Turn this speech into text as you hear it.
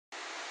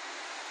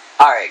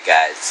Alright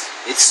guys,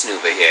 it's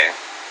Snuba here,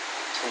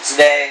 and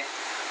today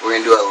we're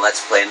going to do a Let's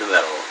Play in the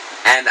middle,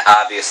 and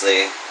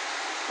obviously,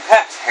 I'm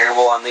kind of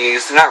terrible on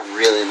these, they're not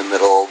really in the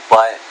middle,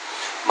 but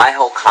my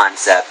whole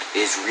concept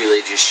is really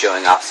just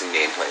showing off some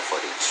gameplay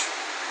footage.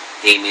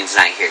 Damien's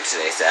not here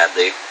today,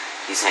 sadly,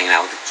 he's hanging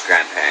out with his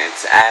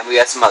grandparents, and we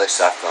got some other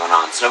stuff going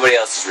on, so nobody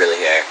else is really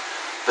here.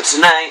 But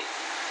tonight,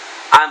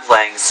 I'm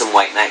playing some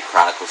White Knight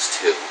Chronicles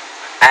 2,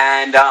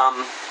 and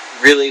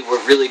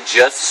we're really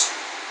just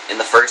in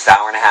the first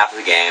hour and a half of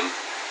the game,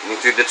 getting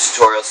through the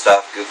tutorial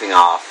stuff, goofing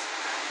off,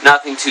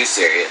 nothing too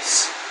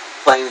serious.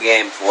 Playing the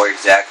game for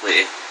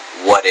exactly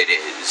what it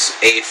is,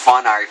 a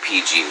fun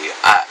RPG.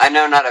 I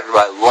know not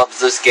everybody loves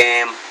this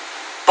game,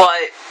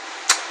 but,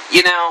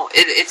 you know,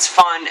 it's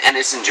fun and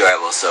it's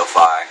enjoyable so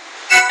far,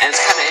 and it's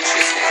kind of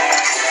interesting.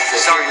 So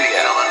sorry, big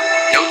fella,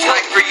 no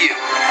time for you.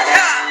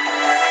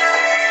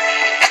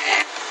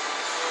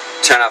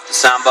 Turn off the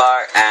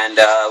soundbar, and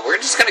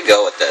we're just gonna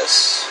go with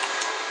this.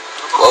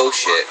 Oh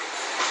shit.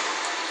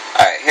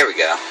 Alright, here we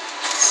go.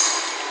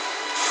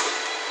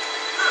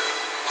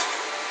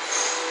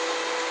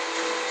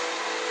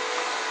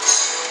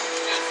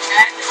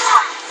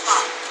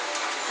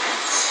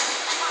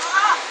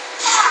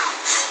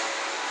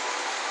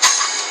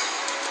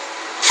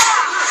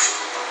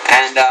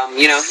 And,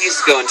 you know, he's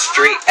going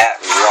straight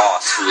at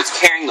Ross, who is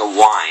carrying the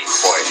wine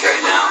for us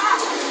right now.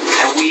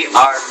 And we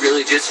are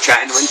really just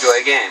trying to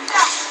enjoy a game.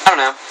 I don't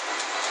know.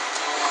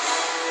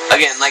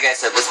 Again, like I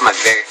said, this is my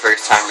very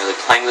first time really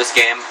playing this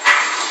game.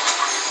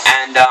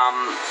 And,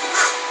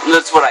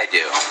 that's what I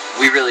do.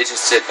 We really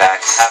just sit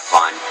back, have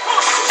fun,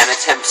 and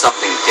attempt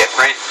something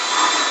different.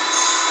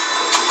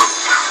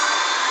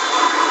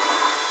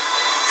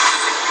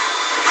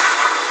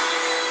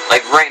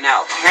 Like right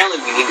now,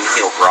 apparently we need to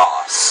heal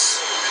Ross,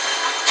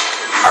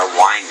 our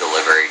wine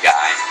delivery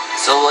guy.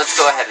 So let's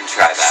go ahead and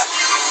try that.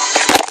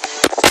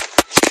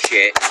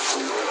 Shit.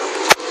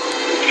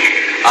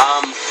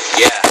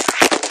 Yeah.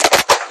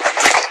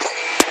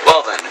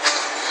 Well then,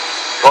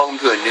 welcome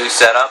to a new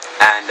setup,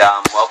 and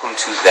welcome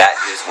to That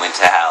Just Went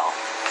to Hell.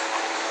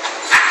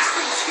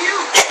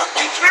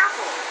 Be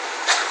careful.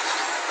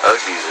 Oh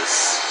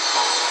Jesus.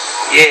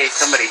 Yay,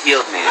 somebody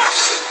healed me.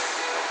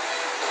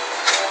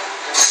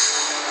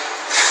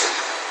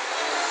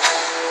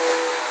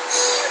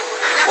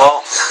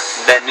 Well,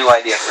 that new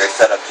idea for a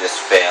setup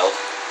just failed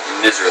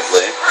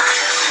miserably,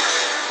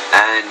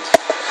 and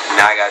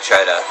now I gotta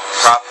try to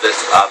prop this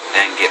up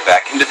and get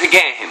back into the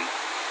game.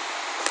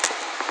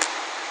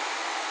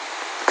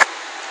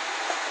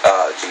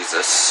 Oh,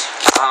 Jesus.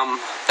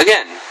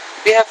 Again,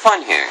 we have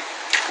fun here.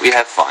 We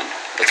have fun.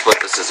 That's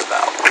what this is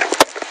about.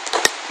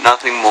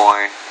 Nothing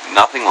more,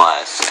 nothing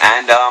less.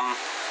 And,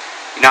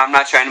 you know, I'm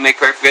not trying to make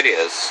perfect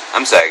videos.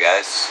 I'm sorry,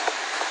 guys.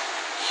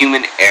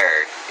 Human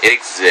error. It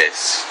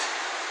exists.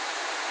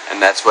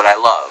 And that's what I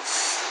love.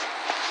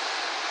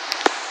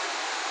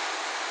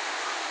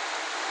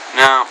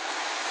 No,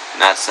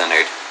 not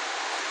centered.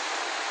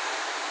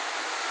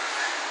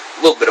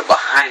 A little bit of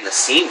behind the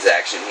scenes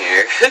action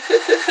here.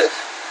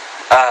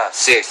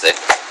 Seriously.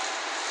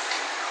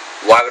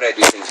 Why would I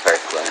do things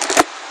perfectly?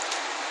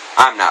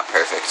 I'm not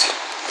perfect.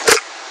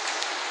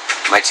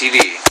 My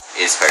TV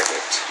is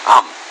perfect.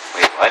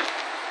 Wait, what?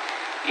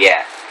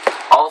 Yeah.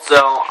 Also,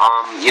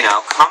 you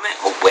know, comment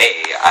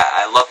away.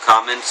 I love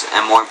comments,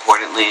 and more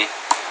importantly,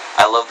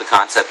 I love the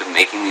concept of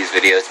making these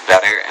videos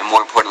better, and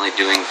more importantly,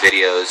 doing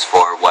videos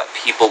for what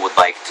people would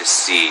like to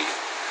see.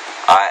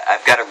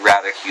 I've got a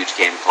rather huge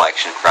game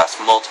collection across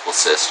multiple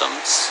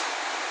systems.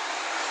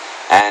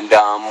 And,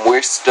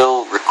 we're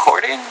still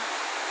recording?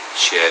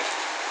 Shit.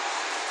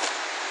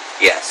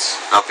 Yes,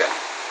 okay.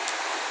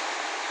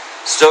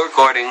 Still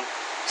recording,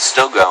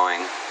 still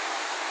going.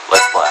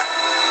 Let's play.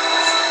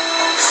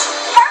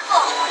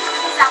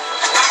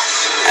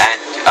 And,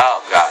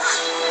 oh god.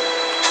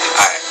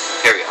 Alright,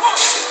 here we go.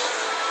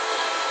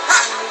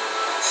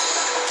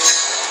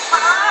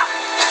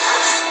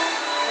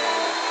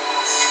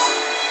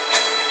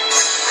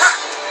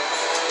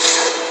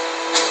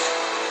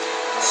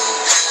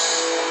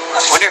 I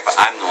wonder if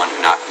I'm the one who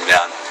knocked him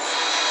down.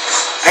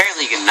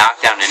 Apparently you can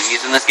knock down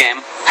enemies in this game.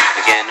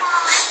 Again,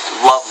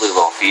 lovely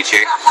little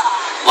feature.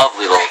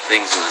 Lovely little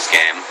things in this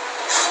game.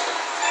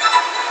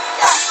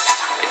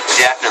 I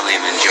definitely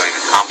am enjoying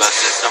the combo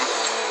system.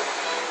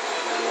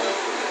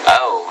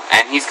 Oh,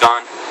 and he's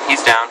gone.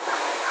 He's down.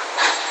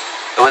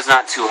 It was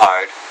not too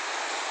hard.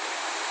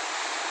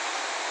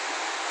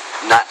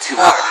 Not too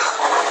hard.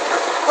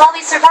 Well,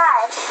 we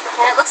survived,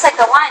 and it looks like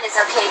the wine is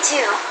okay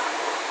too.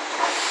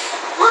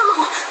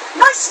 Well,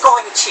 nice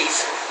going,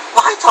 Chief.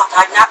 Well, I thought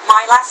I'd nap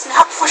my last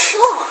nap for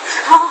sure.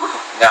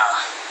 Nah,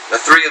 the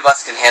three of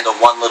us can handle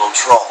one little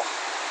troll.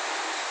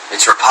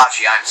 It's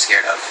Rapachi I'm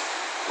scared of.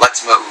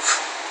 Let's move.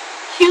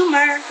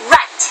 Humor.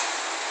 Right.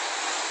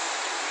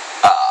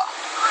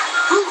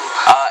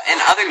 In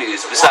other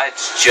news,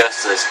 besides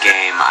just this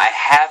game, I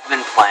have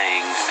been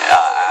playing,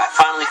 I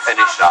finally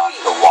finished off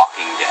The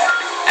Walking Dead.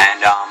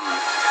 And,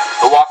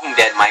 The Walking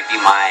Dead might be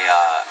my,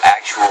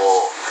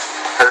 actual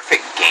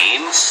perfect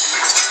game.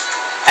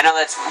 I know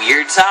that's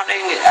weird sounding.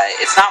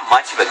 It's not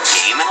much of a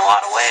game in a lot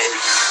of ways,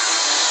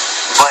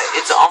 but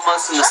it's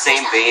almost in the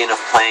same vein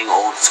of playing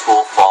old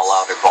school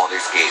Fallout or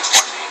Baldur's Gate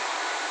for me.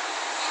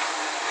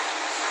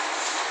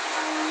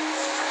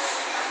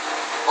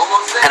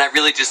 And I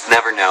really just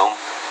never know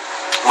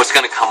what's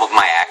going to come of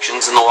my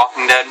actions in The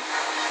Walking Dead.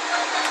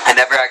 I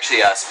never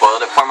actually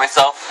spoiled it for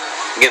myself.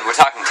 Again, we're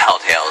talking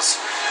Telltales.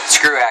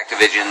 Screw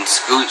Activision,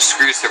 screw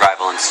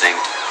Survival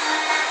Instinct.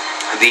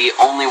 The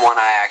only one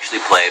I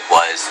actually played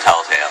was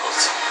Telltales.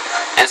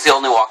 And it's the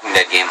only Walking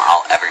Dead game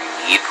I'll ever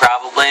need,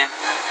 probably.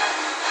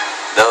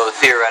 Though,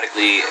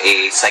 theoretically,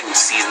 a second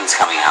season's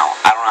coming out.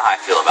 I don't know how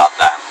I feel about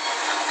that.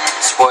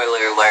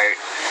 Spoiler alert.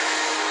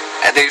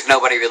 There's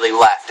nobody really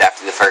left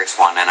after the first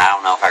one, and I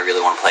don't know if I really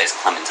want to play as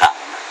Clementine.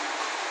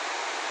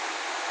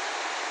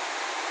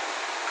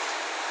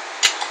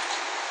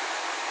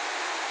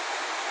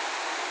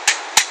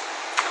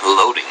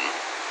 Loading.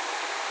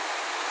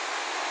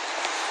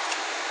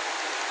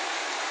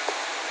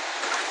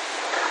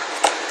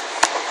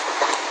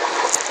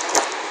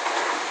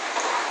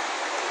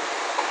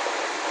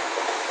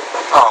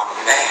 Oh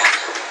man,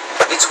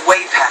 it's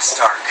way past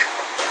dark.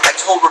 I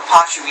told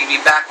Rapachi we'd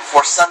be back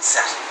before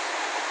sunset.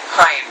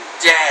 I am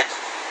dead.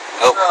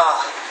 Oh.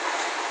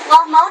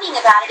 Well, moaning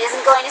about it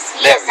isn't going to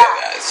speed There us we go,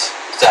 up. guys.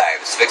 Sorry, I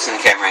was fixing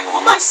the camera angle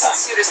one My last time.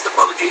 sincerest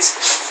apologies,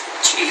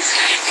 Chief.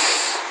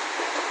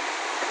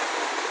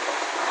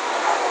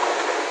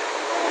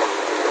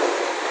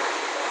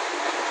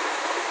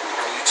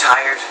 Are you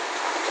tired?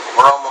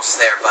 We're almost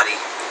there, buddy.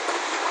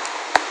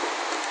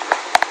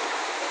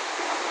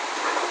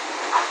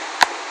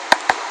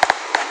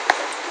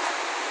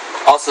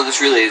 Also, this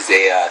really is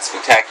a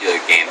spectacular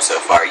game so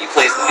far. You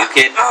play as the new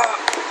kid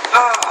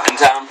in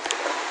town.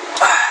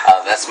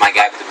 That's my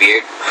guy with the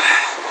beard.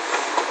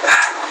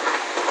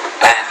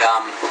 And,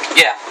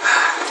 yeah.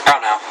 I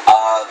don't know.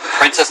 The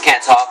princess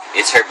can't talk.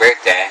 It's her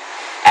birthday.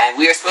 And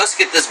we were supposed to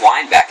get this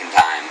wine back in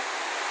time.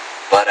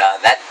 But,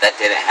 that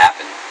didn't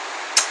happen.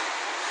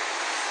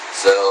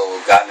 So,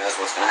 God knows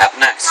what's going to happen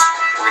next.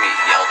 We're going to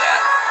get yelled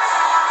at.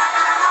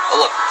 Oh,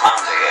 look, the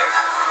clowns are here.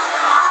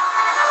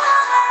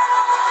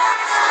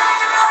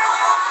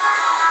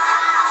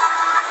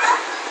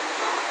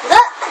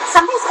 Look,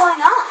 something's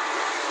going on.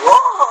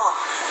 Whoa!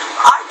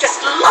 I just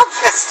love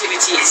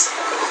festivities.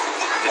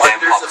 The damn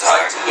Wonders of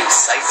Pop-Tart. hunting and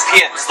sights.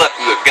 Ian slept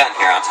with a gun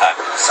here on top.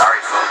 Sorry,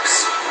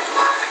 folks.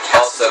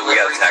 The Also, we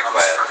got delivery attacked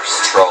by comes a first.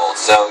 troll,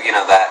 so, you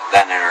know, that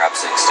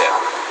interrupts things too.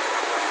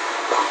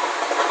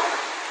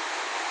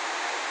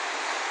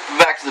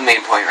 Back to the main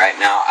point right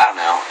now. I don't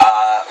know.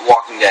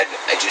 Walking Dead,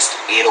 I just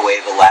ate away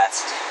the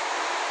last...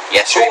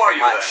 Yesterday, Who are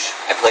pretty you much.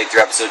 I played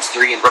through episodes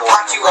 3 and 4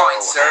 Rapachi in a row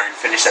wine, sir. and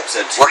finished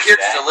episode 2 We're here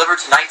today. to deliver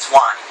tonight's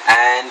wine.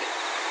 And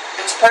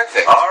it was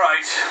perfect. All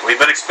right, we've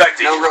been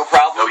expecting No you. real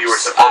problems. No, you were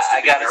supposed to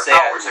I be gotta here say,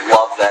 hours I ago.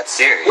 love that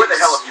series. Where the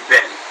hell have you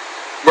been?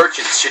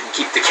 Merchants shouldn't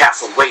keep the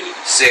castle waiting.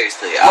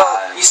 Seriously,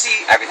 Well, you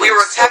see, everything we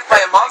were is so attacked by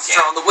a perfect in that monster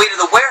game. on the way to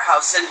the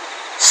warehouse and...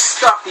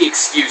 Stop the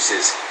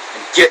excuses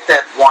and get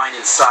that wine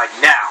inside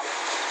now.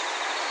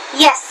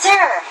 Yes,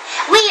 sir.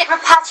 We at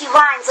Rapachi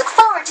Wines look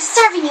forward to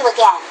serving you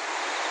again.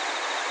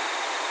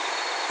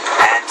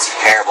 And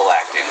terrible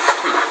acting.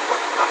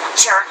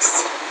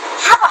 Jerks.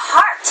 Have a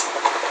heart.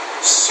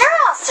 Sure,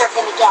 I'll serve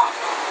them again.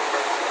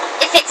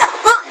 If it's a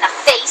boot in the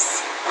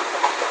face.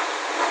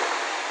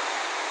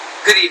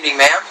 Good evening,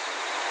 ma'am.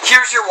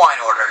 Here's your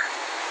wine order.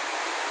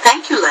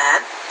 Thank you,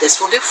 lad. This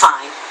will do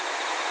fine.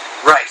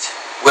 Right.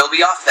 We'll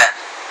be off then.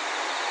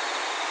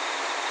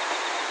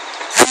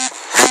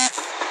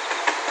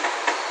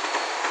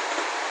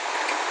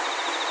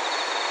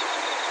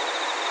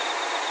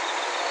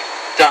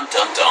 Dun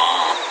dun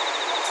dun.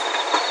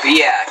 But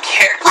yeah,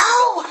 character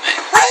Whoa! development.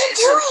 What are you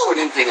It's an doing?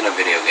 important thing in a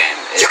video game.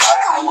 You can't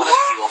I go want to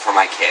there. feel for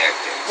my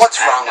characters. What's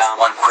wrong And,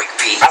 with one quick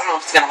pee? I don't know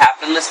if it's gonna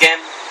happen in this game.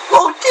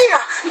 Oh dear,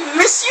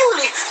 Miss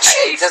Yuli,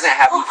 It doesn't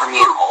happen for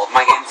me in all of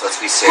my games, let's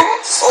be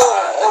serious.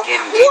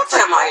 Again, what games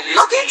like am I, Baldur's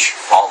luggage?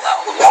 Gate,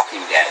 Fallout, Walking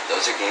Dead,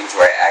 those are games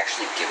where I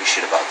actually give a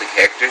shit about the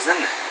characters in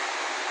there.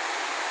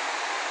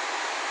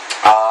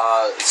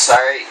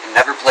 Sorry,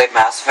 never played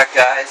Mass Effect,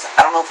 guys.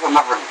 I don't know if I'm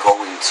ever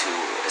going to,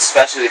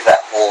 especially with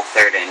that whole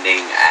third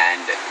ending,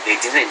 and they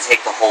didn't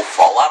take the whole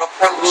Fallout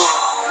approach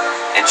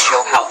and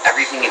show how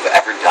everything you've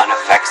ever done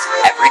affects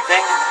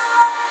everything.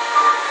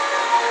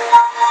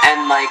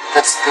 And, like,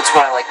 that's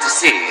what I like to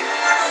see.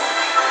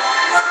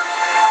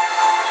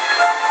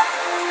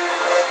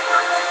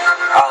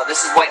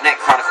 This is White Knight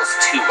Chronicles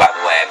 2, by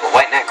the way, but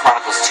White Knight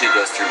Chronicles 2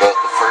 goes through both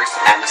the first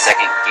and the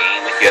second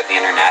game if you have the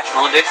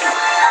International Edition,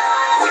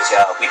 which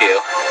we do.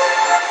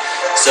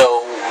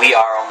 So we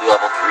are only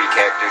level 3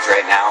 characters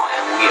right now,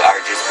 and we are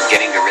just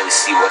beginning to really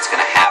see what's going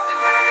to happen.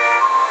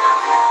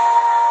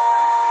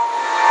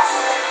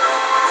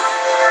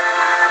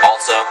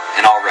 Also,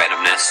 in all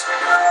randomness,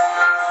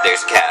 there's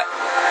a cat.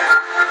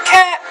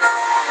 Cat!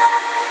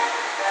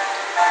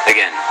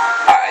 Again,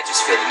 I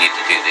just feel the need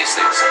to do these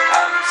things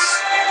sometimes.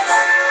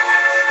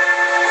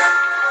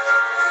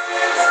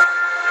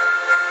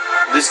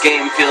 this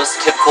game feels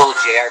typical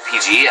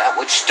JRPG,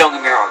 which, don't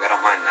get me wrong, I don't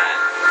mind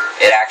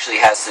that. It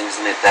actually has things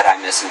in it that I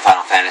miss in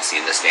Final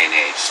Fantasy in this day and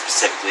age,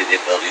 specifically the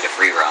ability to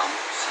free roam.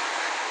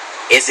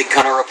 Is it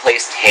gonna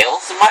replace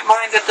Tales in my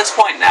mind at this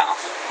point? No.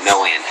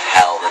 No way in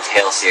hell. The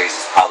Tales series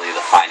is probably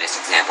the finest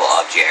example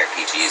of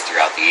JRPGs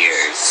throughout the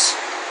years.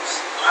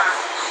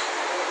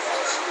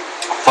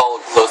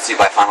 Followed closely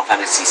by Final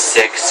Fantasy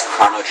VI,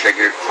 Chrono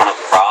Trigger, Chrono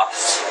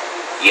Cross.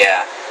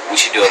 Yeah, we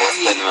should do a let's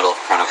play in the middle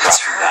of Chrono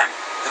Cross sometime.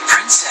 The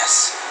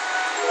princess.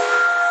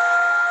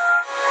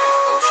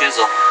 Oh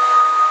shizzle.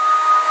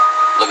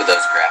 Look at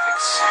those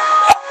graphics.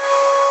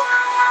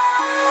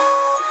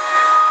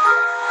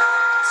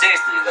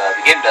 Seriously though,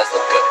 the game does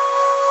look good.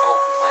 I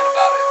won't complain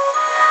about it.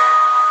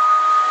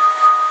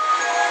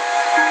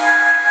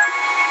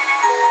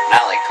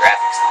 Not like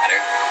graphics matter.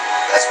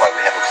 That's why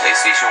we have a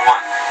PlayStation 1.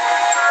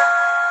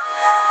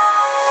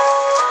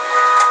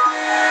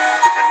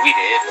 And we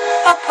did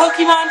a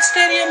Pokemon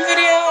Stadium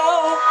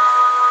video.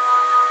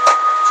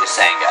 Just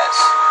saying, guys.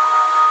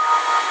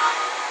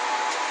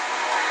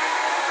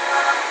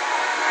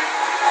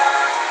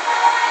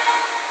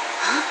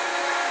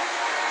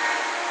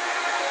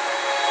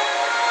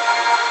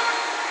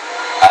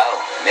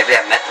 Maybe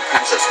I met the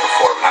princess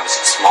before when I was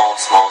a small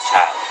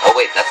child. Oh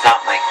wait, that's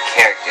not my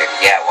character.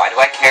 Yeah, why do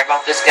I care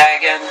about this guy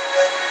again?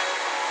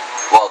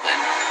 Well then.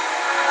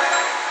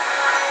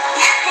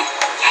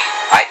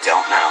 I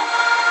don't know.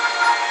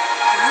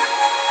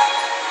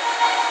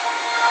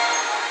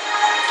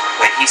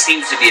 But he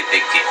seems to be a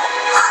big deal.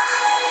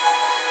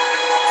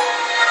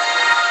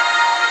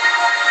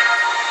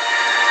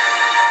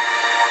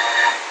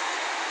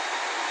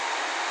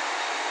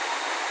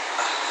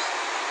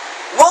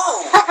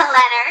 Whoa!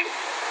 Leonard,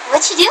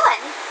 what you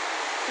doing?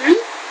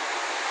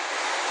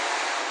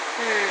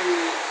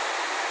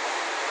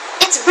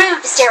 It's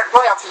rude to stare at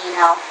royalty, you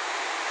know.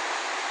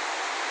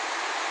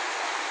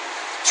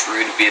 It's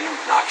rude to be an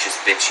obnoxious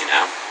bitch, you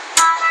know?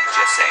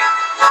 Just saying.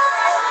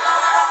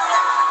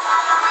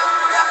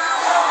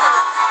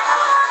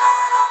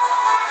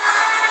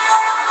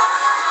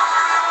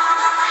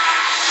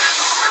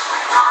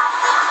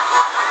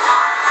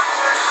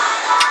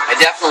 I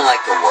definitely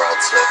like the world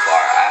so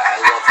far. I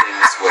love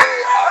things where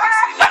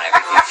obviously not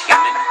everything's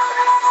human.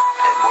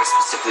 And more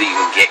specifically, you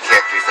can get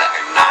characters that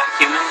are not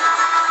human.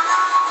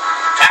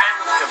 Time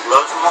to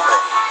blow them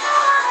away.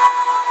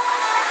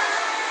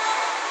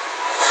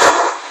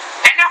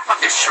 Enough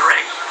of this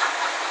charade.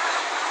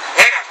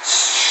 It's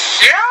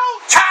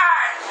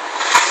showtime!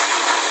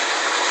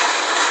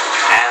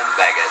 And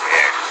bad guys are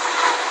here.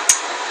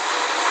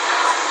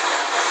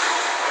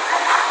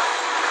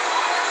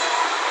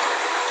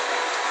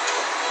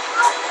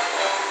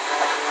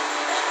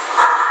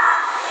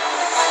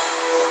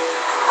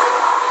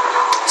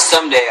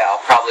 Someday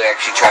I'll probably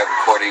actually try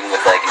recording with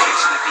like an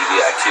HD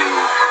DVI2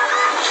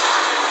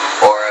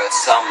 or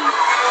some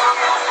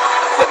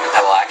equipment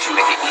that will actually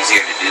make it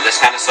easier to do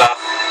this kind of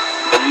stuff.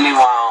 But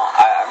meanwhile,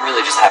 I'm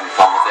really just having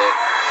fun with it,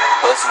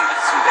 posting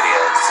some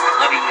videos,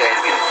 letting you guys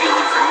get a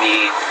feeling for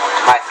me,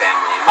 my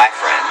family, my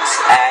friends,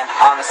 and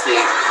honestly,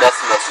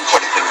 that's the most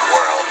important thing in the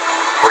world.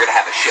 We're gonna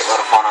have a shitload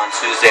of fun on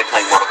Tuesday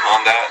playing Mortal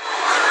Kombat.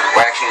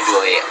 We're actually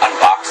gonna do a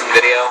unboxing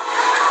video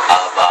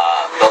of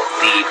both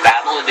the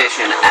Battle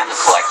Edition and the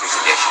Collector's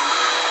Edition,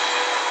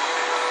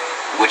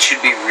 which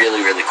should be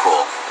really, really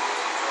cool.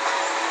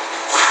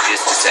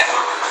 Just to say,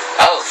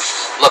 oh,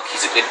 look,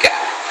 he's a good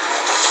guy.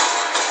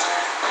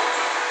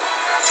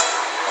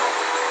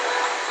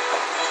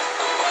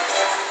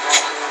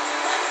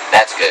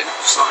 That's good.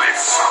 So I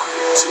found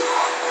it too.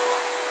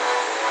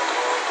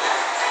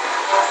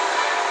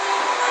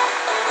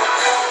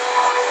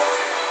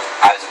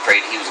 I was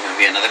afraid he was going to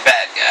be another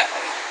bad guy.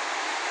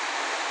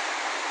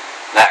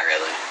 Not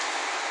really.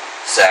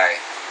 Sorry.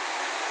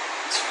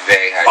 It's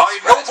very hard My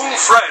to surprise noble me.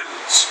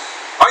 friends,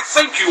 I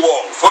thank you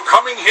all for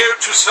coming here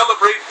to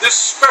celebrate this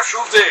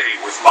special day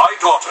with my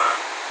daughter.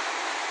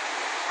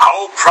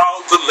 How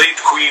proud the late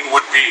queen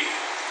would be.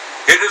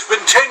 It has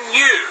been 10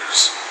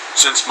 years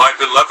since my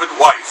beloved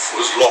wife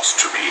was lost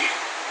to me.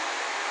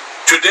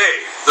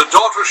 Today, the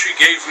daughter she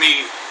gave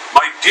me,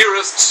 my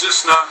dearest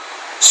Cisna,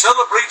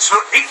 celebrates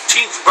her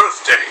 18th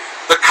birthday.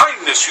 The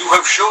kindness you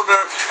have shown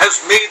her has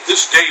made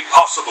this day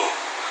possible.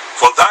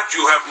 For that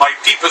you have my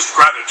deepest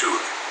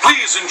gratitude.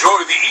 Please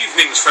enjoy the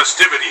evening's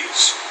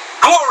festivities.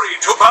 Glory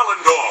to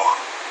Ballandor!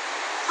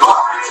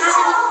 Glory to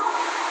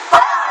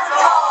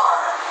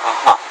Ballandor!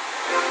 Uh-huh.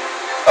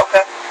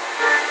 Okay.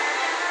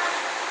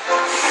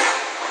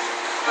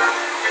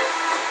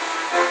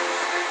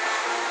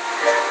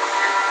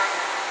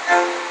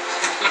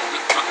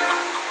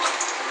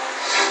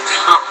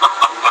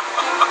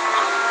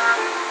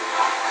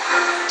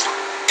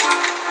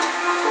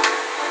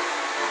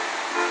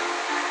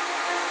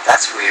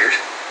 That's weird.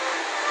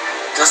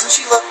 Doesn't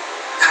she look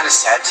kind of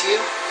sad to you?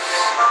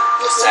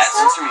 Sad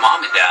since her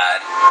mommy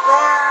died.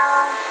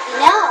 Well,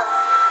 no.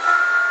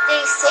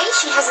 They say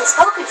she hasn't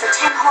spoken for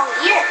 10 whole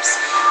years.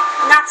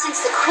 Not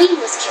since the queen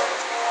was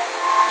killed.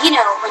 You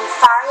know, when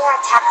Faria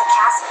attacked the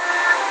castle.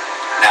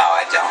 No,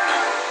 I don't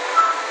know.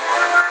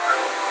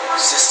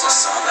 Sister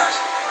saw that?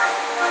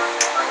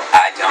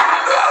 I don't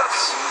know, guys.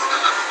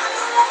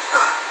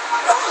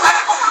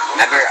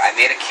 Remember, I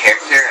made a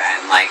character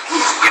and, like,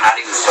 you're not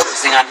even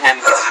focusing on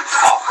him because you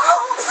talk.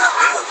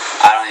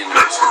 I don't even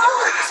understand the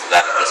purpose of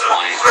that at this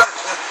point.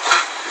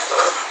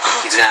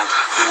 He's gonna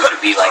prove to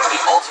be, like,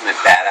 the ultimate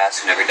badass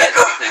who never does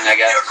anything, I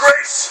guess. Your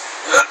Grace!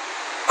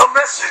 A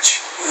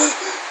message!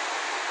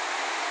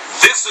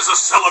 This is a But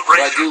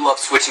I celebration. do love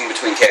switching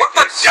between What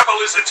the characters. devil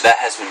is it? That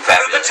has been The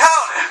fabulous.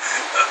 town!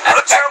 And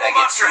A the fact that I terrible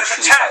get monster to has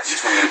choose how attacked!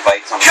 each one of them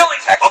fights on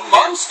Killing a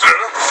monster?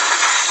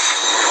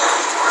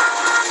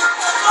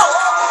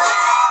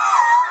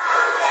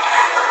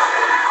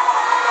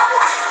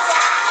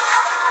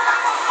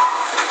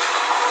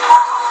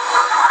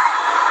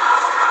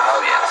 Oh,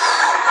 yes.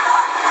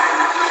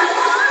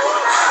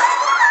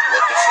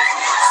 What the shit is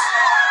this?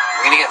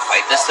 We're gonna get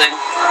fight this thing?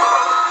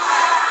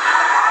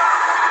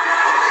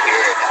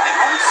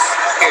 Pyrodimos?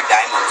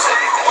 Pyrodimos, I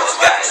think that was,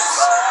 guys.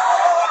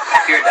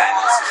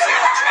 Pyrodimos is here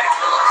to try to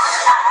kill us.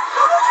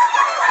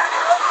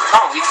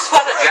 Oh, we just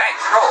fought a giant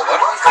troll. Why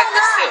don't we fight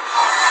this too?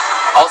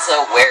 Also,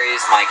 where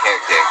is my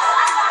character?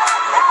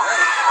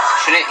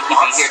 Shouldn't he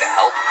be here to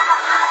help?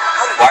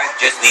 Why are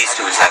just these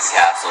two inside the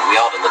castle? We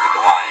all have to look at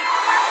the wine.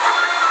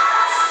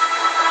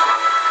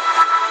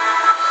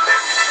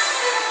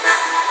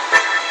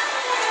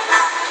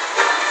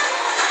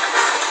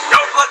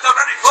 Don't let them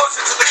any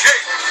closer to the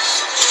king!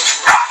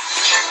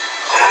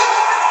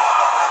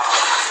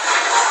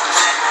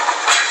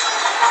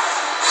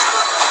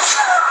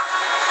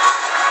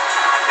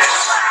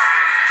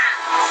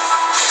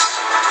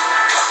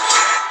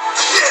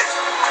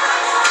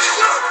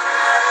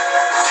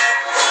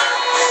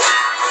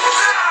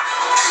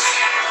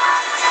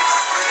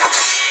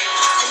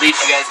 At least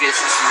you guys get to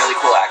see some really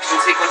cool action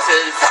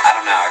sequences. I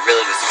don't know, I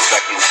really was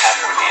expecting to have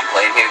more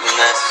gameplay in here than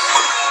this.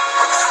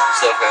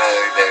 So far,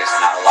 there's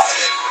not a lot of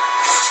it.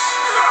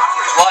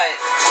 But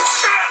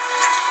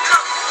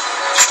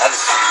that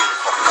was really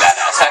fucking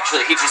badass.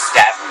 Actually, he just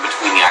stabbed him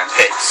between the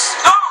armpits.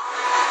 No!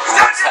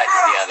 From one side to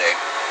the other.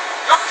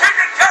 Your king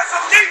and castle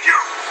need you!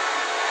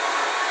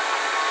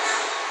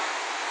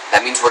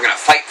 That means we're gonna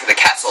fight for the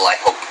castle, I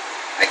hope.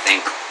 I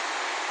think.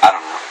 I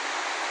don't know.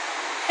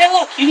 Hey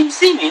look, you can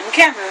see me in the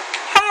camera.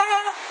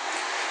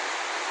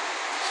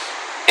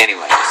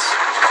 Anyways.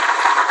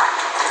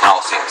 In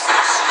all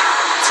seriousness,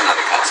 it's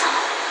another cutscene.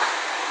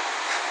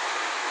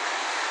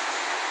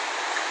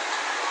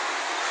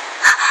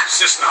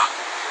 Sister,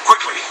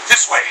 quickly,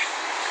 this way.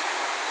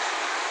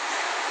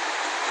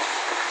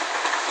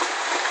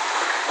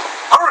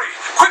 Hurry,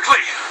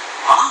 quickly!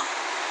 Huh?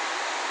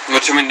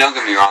 Which, I mean, don't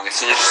get me wrong, it's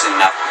an interesting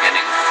enough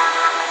beginning.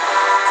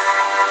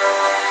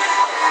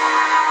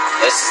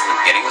 This is the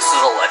beginning, this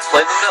is a let's play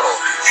in the middle.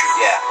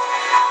 Yeah.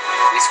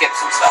 We skipped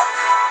some stuff.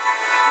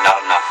 Not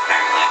enough,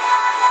 apparently.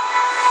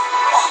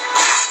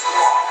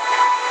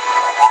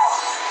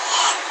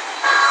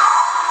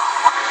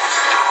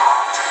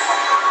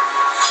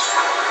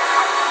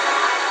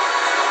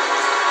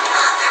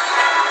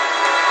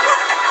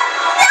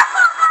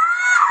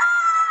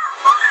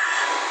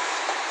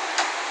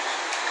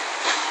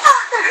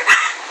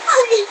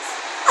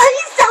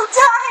 Please don't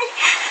die.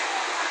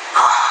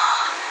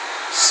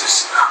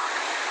 Sister.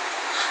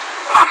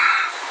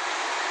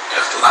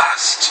 At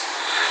last,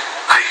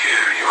 I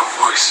hear your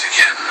voice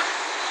again.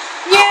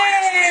 All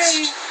I've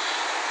missed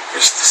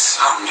is the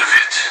sound of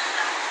it.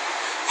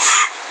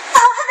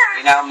 Father.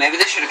 You know, maybe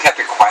they should have kept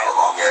it quiet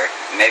longer.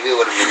 Maybe it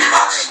would have been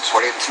more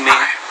important to me.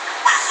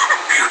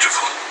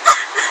 Beautiful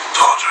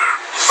daughter.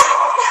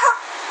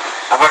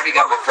 I've already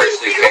got my first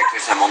three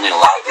characters, I'm only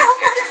allowed three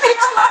characters at a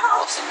time.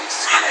 Also makes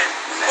this kind of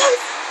meh.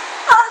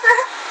 Father.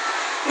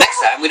 Next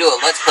time we do a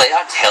Let's Play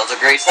on Tales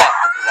of Grace Up,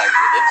 because I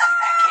really love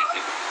that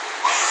game.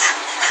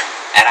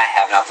 And I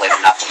have not played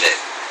enough of it.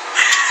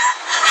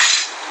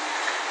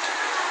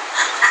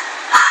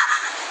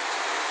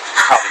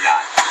 Probably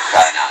not.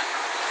 Probably not.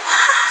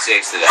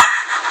 Seriously though.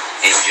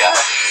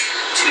 Injustice.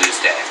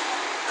 Tuesday.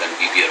 Gonna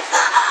be beautiful.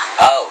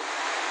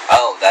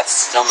 Oh, that's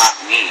still not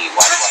me.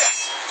 Why do I...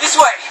 This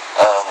way!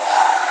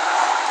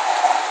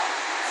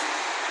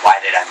 Why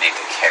did I make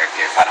a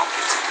character if I don't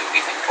get to do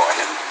anything for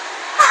him?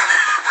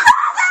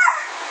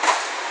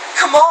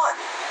 Come on!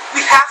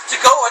 We have to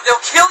go or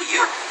they'll kill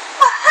you!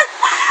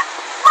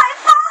 My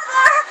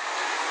father.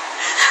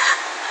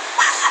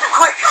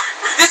 Quick!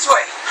 This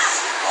way!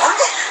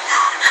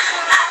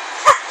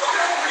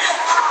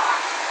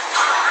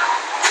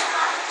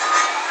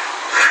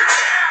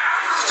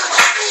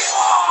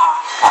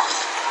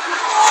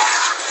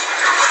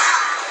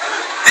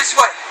 This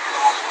way!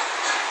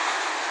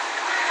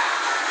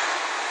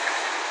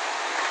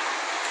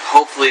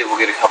 Hopefully we'll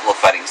get a couple of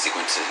fighting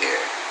sequences here.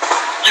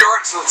 Your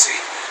Excellency,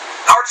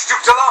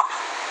 Archduke Dalam.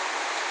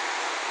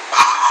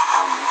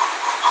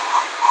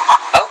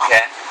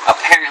 Okay.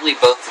 Apparently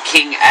both the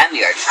King and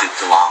the Archduke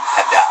Dalam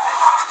have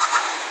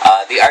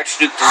died. The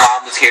Archduke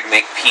Dalam was here to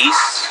make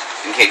peace,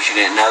 in case you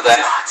didn't know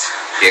that.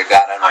 Dear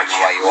God, I don't know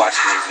why you're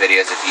watching these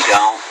videos if you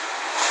don't.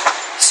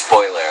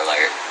 Spoiler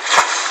alert.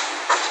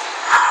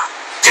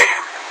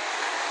 Damn,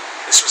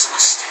 This was a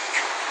mistake.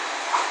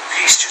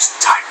 Please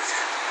just die with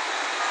him.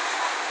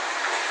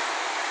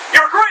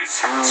 Your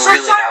Grace! I'm Sir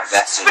really not Cyrus,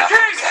 vested the enough in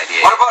king! this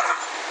idea. What about him?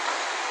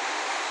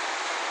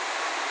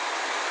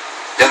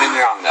 Don't get me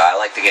wrong, though. I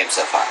like the game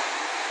so far.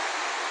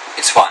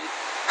 It's fun.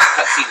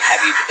 Cutscene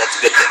heavy, but that's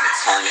a good thing.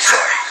 It's telling a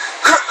story.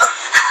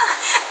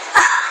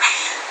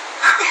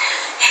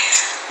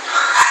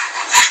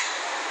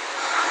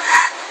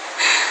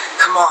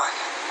 Come on.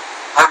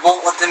 I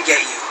won't let them get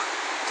you.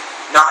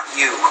 Not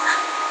you.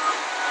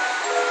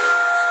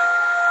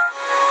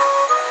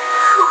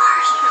 Who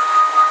are you?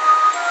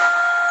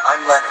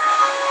 I'm Leonard.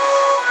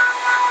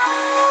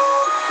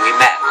 We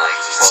met like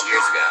 12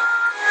 years ago.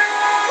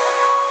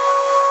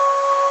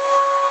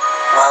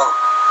 Well,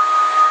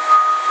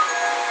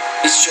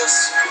 it's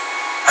just,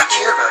 I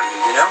care about you,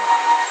 you know?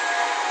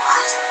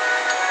 What?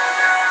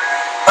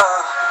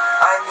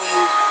 I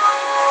mean,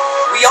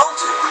 we all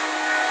do.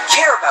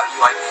 Care about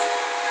you, I mean.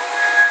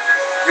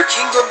 Your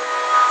kingdom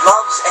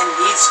loves and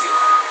needs you.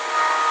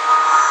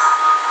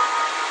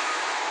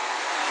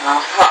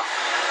 Uh-huh.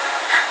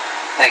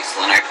 Thanks,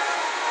 Leonard.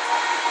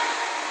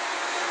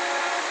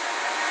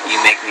 You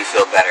make me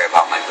feel better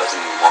about my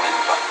bosom woman,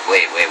 but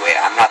wait,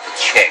 I'm not the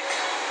chick.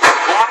 Who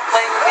am I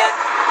playing again?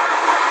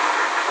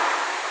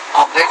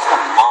 Oh, there's the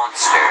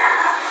monster.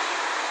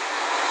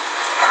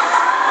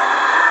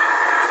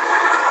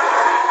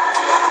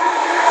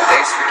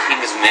 There's the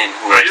king's men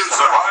who are You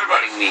somehow survived it.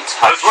 letting me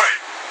touch This way,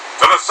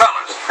 to the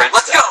summit. the princess.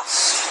 Let's go.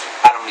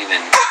 I don't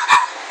even...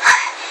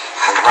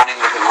 We're running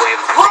with the way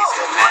of the face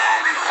of a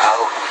man.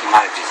 Oh, he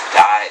might have just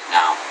died.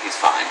 No, he's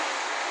fine.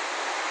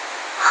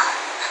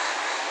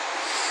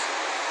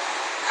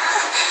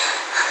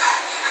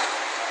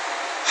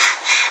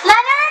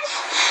 Leonard?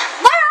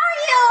 Where are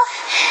you?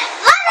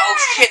 Leonard! Oh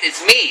shit,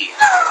 it's me!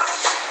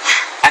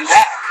 I'm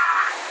back.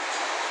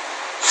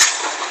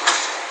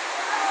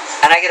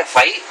 And I get a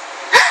fight?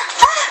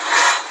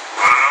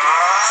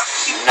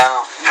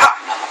 No.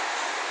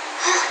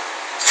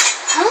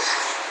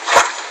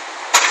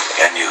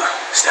 Can you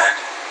stand?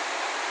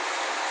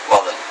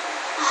 Well then.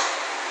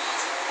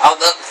 Oh,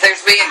 look,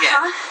 there's me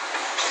again.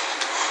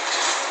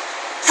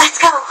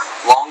 Let's go.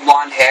 Long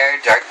blonde hair,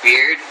 dark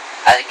beard.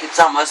 I think it's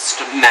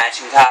almost a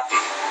matching copy.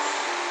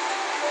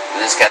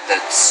 And it's got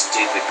that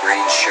stupid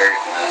green shirt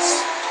and those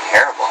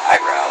terrible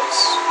eyebrows.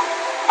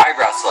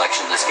 Eyebrow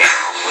selection in this game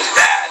was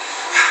bad.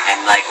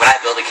 And like, when I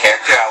build a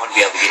character, I want to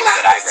be able to get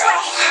good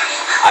eyebrows.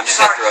 I'm just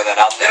gonna throw that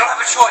out They there. don't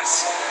have a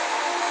choice.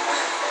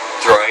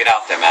 Throwing it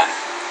out there, man.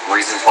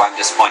 Reasons why I'm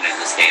disappointed in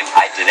this game.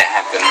 I didn't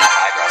have good enough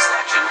eyebrow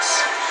selections.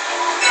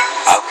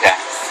 Okay.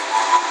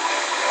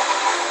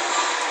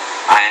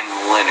 I'm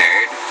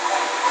Leonard.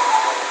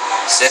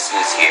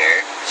 Sisma's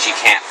here. She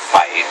can't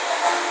fight.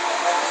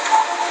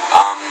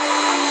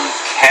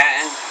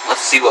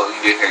 Let's see what we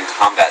can do here in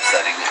combat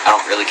setting. I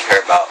don't really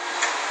care about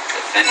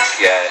the finish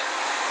yet.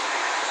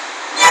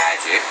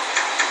 Magic.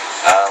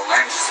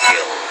 Learn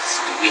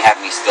skills. Do we have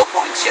any skill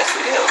points? Yes,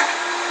 we do.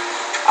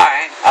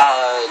 Alright,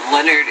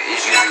 Leonard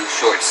is using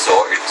short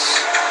swords.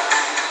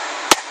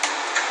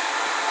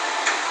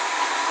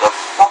 The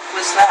fuck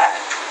was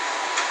that?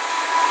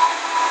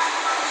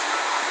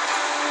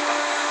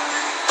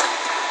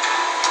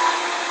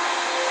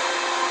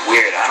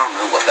 Weird, I don't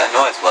know what that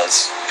noise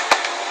was.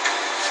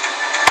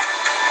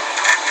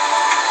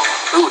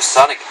 Ooh,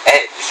 Sonic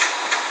Edge.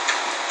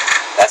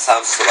 That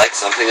sounds like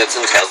something that's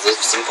in Tales of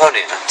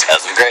Symphonia.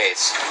 Tales of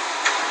Grace.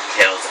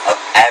 Tales of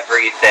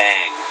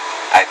everything.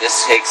 Alright,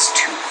 this takes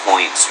 2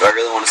 points. Do I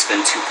really want to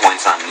spend 2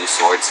 points on new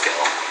sword skill?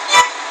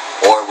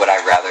 Or would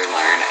I rather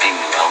learn a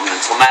new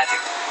elemental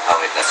magic? Oh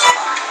wait, that's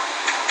fine.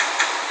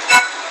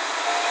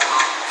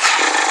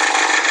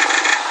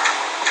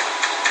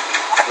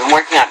 I've been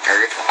working on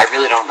Earth. I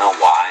really don't know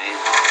why.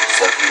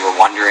 So if you were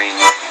wondering,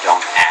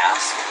 don't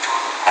ask.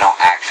 I don't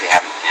actually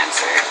have an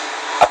answer.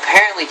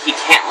 Apparently he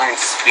can't learn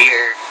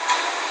spear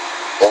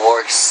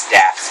or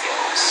staff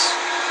skills.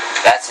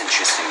 That's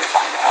interesting to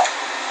find out.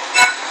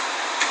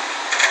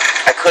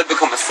 I could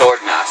become a sword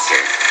master,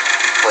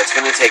 but it's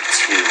gonna take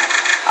 2.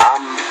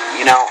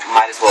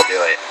 Might as well do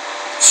it.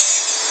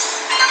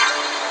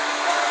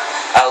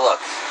 Oh look,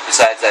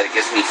 besides that it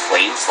gives me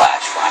Flame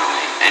Slash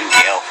finally, and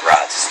Gale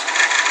Thrust.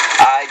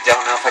 I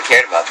don't know if I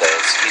cared about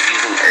those. He's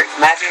using Earth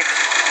Magic?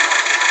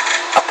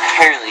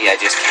 Apparently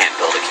I just can't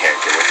build a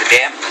character with a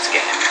dam in this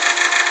game.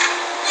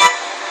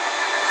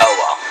 Oh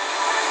well.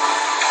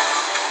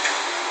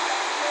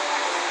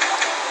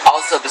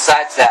 Also,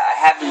 besides that, I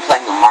have been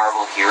playing the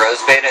Marvel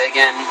Heroes beta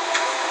again.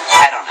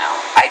 I don't know.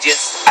 I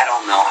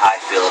don't know how I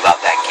feel about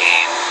that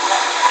game.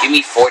 Give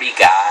me 40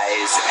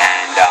 guys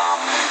and,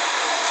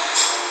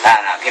 I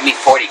don't know, give me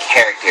 40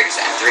 characters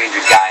and 300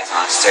 guys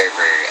on a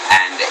server,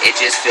 and it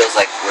just feels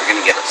like we're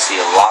gonna get to see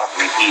a lot of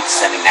repeats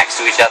standing next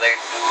to each other.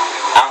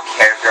 I don't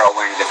care if they're all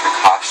wearing different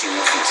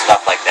costumes and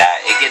stuff like that.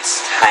 It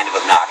gets kind of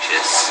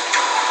obnoxious.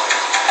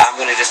 I'm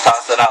gonna just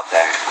toss that out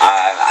there.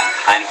 I'm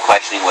kind of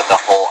questioning what the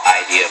whole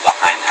idea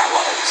behind that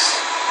was.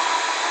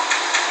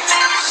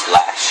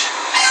 Slash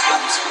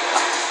stone spear.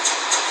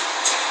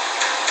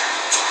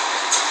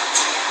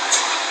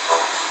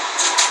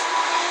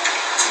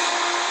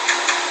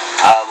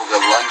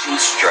 Launching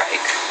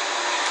strike.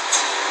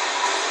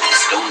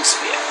 Stone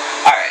spear.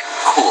 Alright,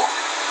 cool.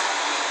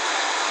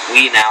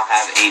 We now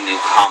have a new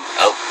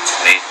oh,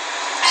 wait.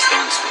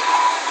 Stone spear.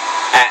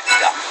 Alright,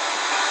 done.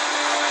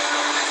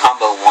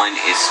 Combo 1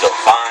 is still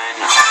fine.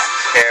 I don't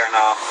care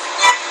enough.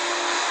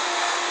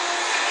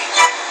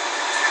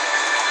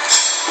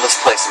 Let's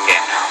play some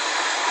game now.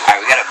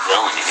 Alright, we got a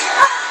villain in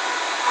here.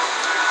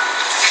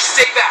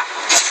 Stay back!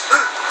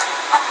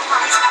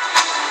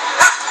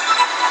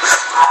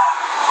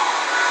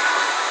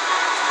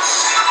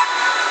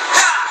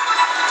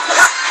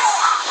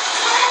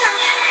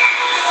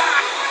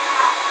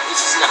 This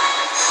is not...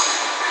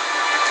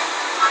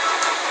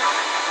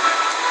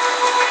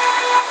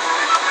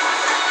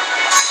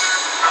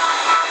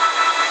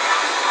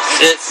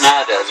 It's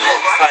not, doesn't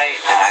it? Fight,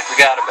 and I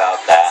forgot about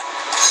that.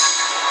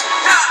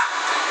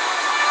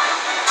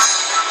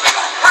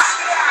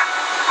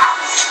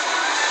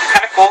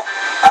 Kinda cool.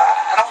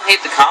 I don't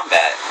hate the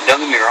combat. Don't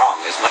get me wrong,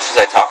 as much as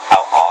I talk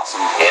how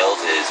awesome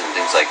Tails is and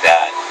things like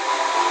that.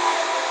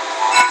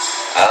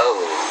 Oh.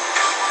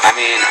 I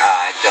mean,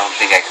 I don't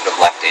think I could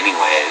have left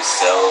anyways,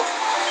 so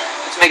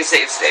let's make a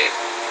save state.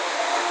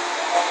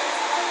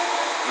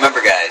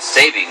 Remember guys,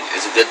 saving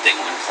is a good thing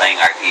when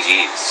playing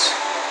RPGs.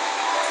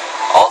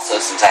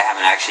 Also, since I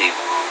haven't actually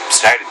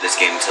started this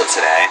game until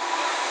today,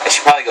 I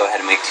should probably go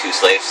ahead and make 2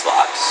 slave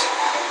slots.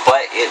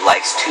 But it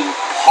likes to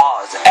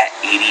pause at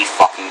 80%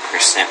 for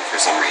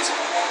some reason.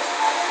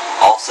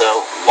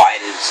 Also,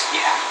 why does...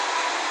 yeah.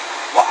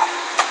 Why?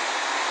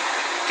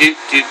 Do.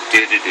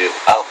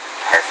 Oh,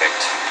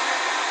 perfect.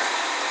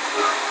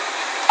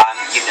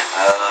 You know...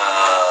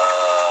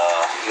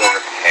 He'll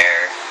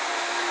repair.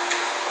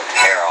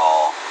 Repair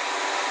all.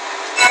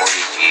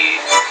 40G,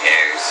 who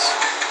cares?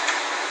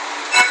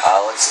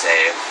 Let's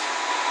save.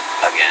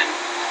 Again.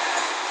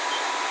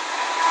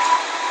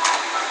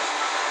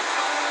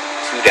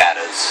 2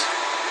 datas.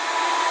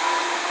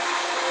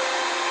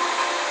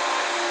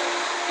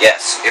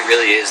 Yes, it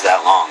really is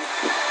that long.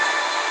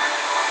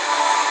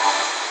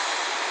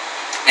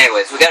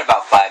 Anyways, we got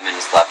about 5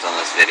 minutes left on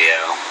this video.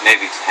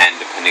 Maybe 10,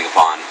 depending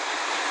upon.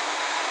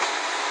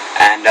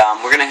 And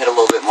we're going to hit a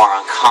little bit more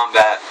on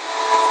combat.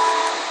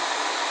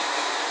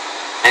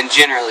 And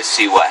generally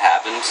see what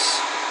happens.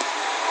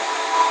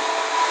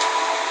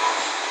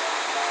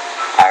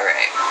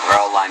 Alright,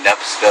 we're all lined up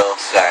still.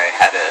 Sorry,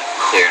 had to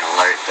clear an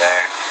alert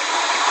there.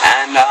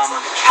 And,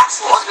 let's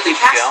keep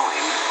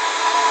going.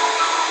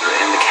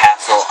 In the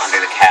castle, under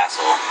the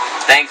castle.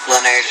 Thanks,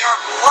 Leonard.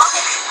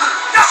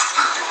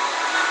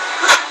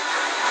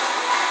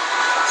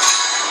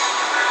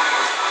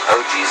 Oh,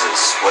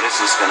 Jesus. What is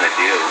this gonna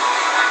do?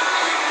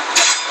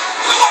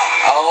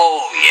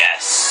 Oh,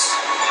 yes.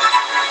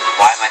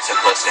 Why am I so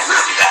close to him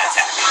to do that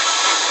attack?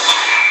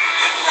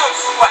 No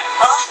sweat,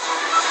 huh?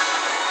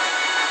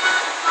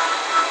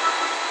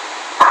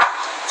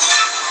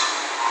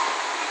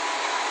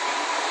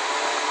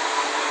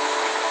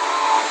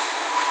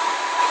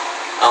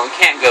 Oh, we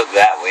can't go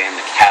that way in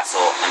the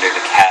castle, under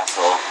the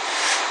castle.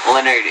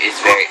 Leonard is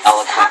very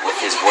eloquent with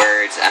his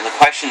words, and the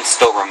question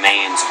still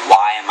remains,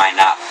 why am I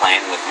not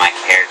playing with my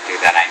character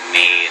that I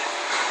made?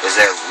 Was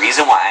there a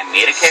reason why I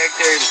made a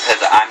character? Because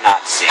I'm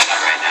not seeing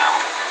it right now.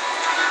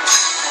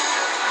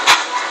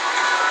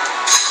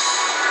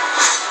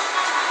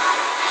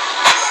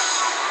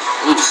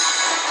 Ooh,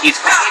 he's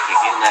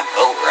kicking that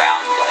boat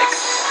around, like,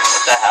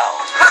 what the hell?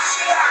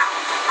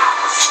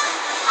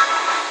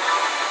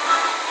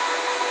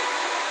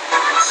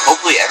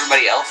 Hopefully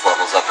everybody else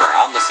levels up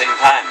around the same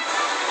time.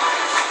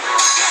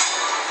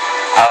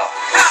 Oh.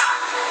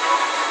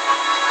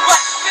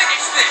 Let's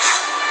finish this!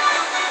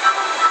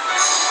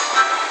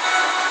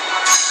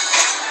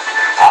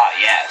 Ah,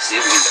 yeah, see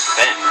if we can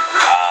defend.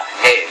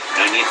 Hey,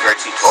 no need for a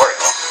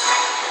tutorial.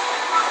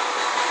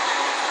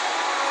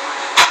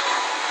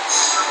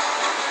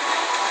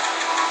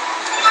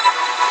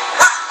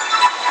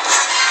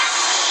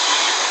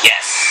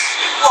 Yes.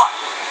 What?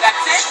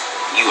 That's it?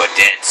 You are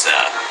dead, sir.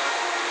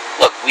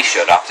 Look, we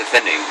showed off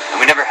defending, and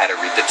we never had to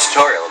read the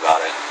tutorial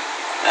about it.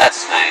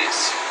 That's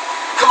nice.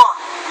 Come on,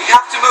 we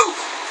have to move!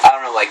 I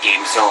don't know why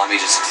games don't let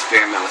me just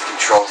experiment with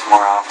controls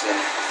more often.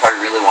 If I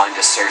really wanted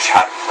to search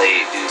how to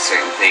play, do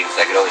certain things,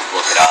 I could always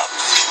look it up.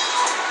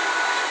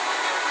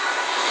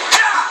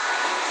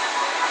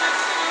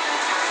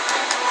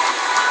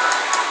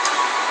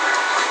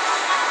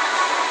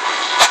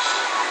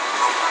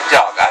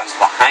 Dog, I was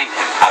behind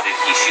him. How did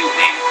he shoot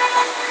me?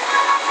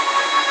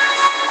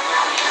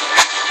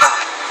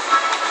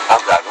 Oh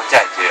god, what did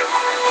I do?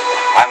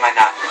 Why am I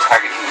not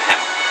targeting him?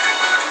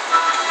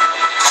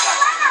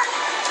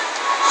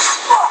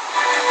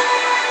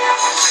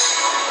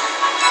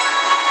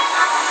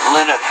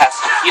 Leonard has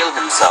to heal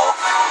himself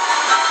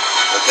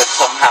because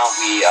somehow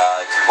we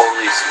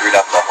totally screwed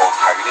up the whole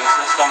targeting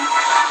system.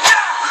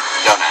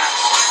 Don't ask.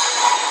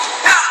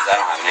 Because I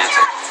don't have an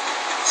answer.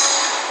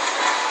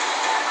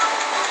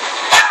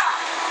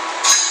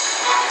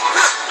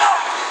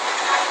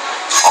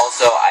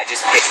 Also, I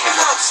just hit him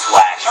with a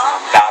slash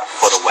from about a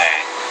foot away.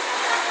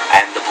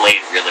 And the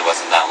blade really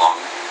wasn't that long.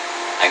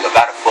 like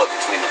about a foot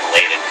between the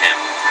blade and him.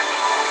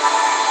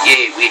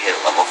 Yay, we hit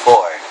level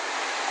 4.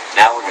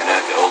 Now we're gonna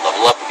go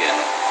level up again.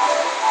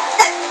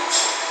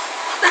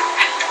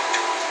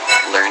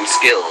 Learn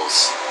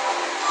skills.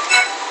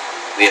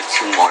 We have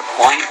 2 more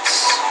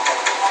points.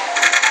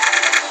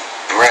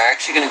 We're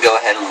actually gonna go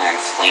ahead and learn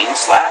Flame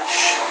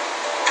Slash.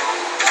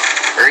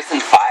 Earth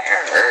and Fire,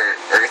 or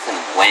Earth and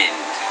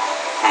Wind?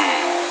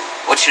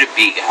 What should it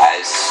be,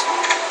 guys?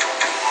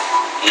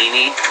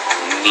 Eeny,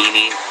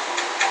 meeny,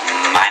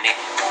 miny,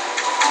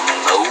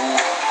 mo.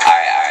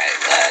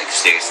 Alright,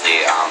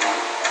 seriously,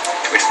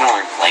 we're just gonna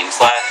learn Flame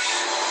Slash.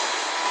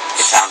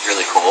 It sounds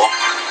really cool.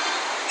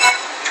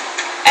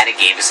 And it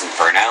gave us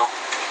Inferno.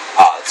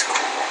 Oh, that's cool.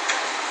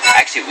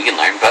 Actually, we can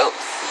learn both.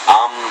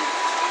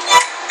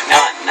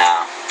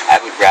 No.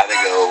 I would rather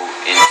go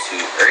into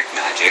Earth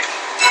Magic,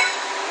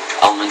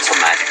 Elemental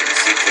Magic, and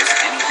see if there's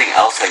anything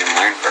else I can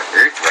learn for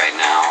Earth right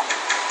now.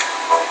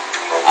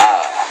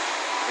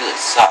 It really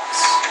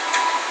sucks.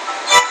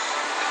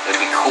 It would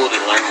be cool to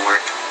learn more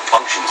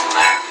functions in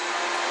there.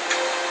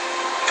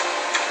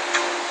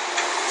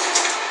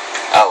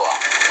 Oh well.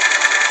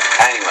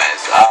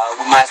 Anyways,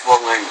 we might as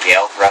well learn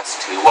Gale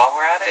Thrust too while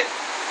we're at it.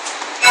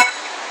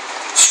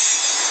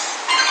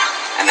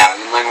 And now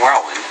we can learn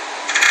Whirlwind.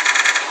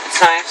 It's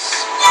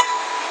nice.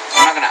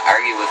 I'm not gonna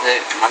argue with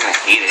it. I'm not gonna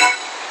hate it.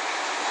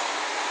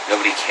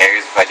 Nobody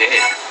cares if I did.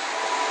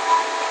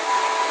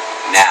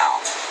 Now,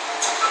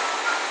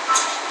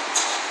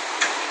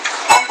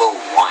 combo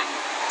 1.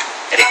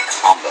 Edit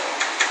combo.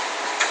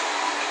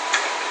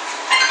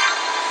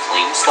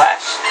 Flame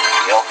Slash,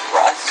 Gale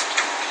Thrust,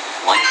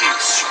 Lunging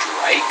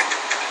Strike,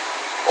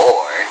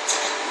 or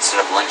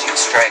instead of Lunging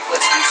Strike,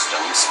 let's do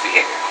Stone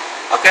Spear.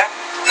 Okay,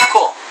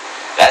 cool.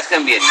 That's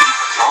gonna be a new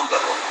combo,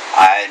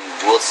 and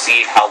we'll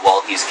see how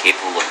well he's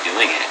capable of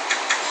doing it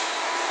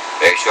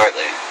very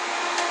shortly.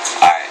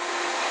 Alright.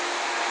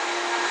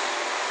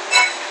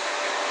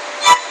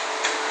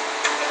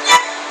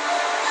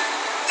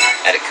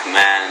 Edit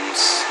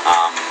commands.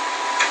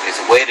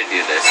 There's a way to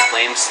do this.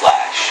 Flame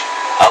Slash.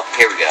 Oh,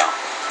 here we go.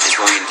 It's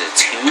going into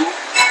 2,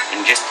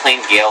 and just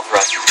plain Gale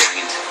Thrust is going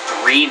into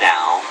 3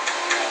 now.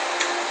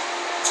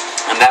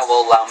 And that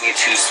will allow me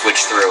to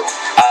switch through.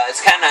 It's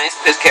kind of nice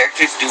because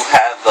characters do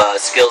have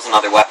skills and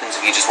other weapons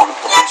if you just want to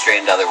put them straight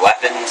into other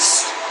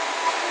weapons.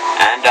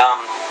 And,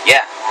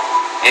 yeah.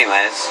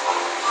 Anyways,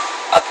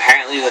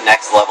 apparently the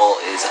next level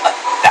is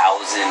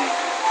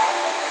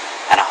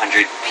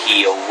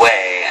 1,100p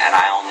away, and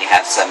I only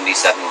have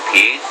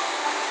 77p.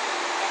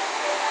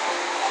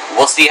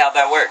 We'll see how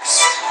that works.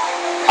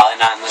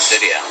 Probably not in this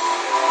video.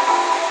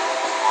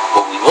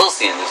 What we will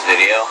see in this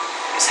video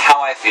is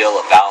how I feel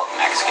about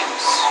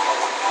Mexicans.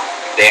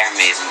 They are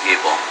amazing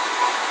people,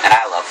 and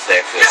I love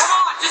their food. Come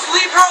on, just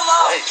leave her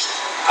alone! What?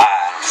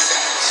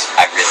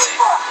 I don't know, guys.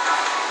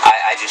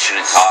 I just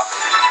shouldn't talk.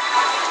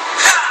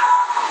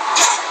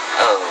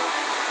 Oh.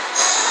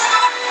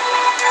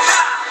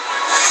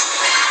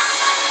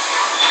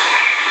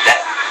 Did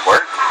that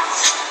work?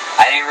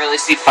 I didn't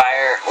really see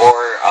fire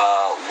or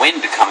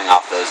wind coming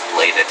off those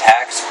blade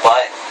attacks,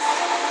 but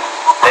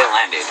they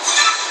landed.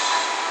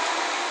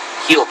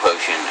 Heal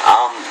potion.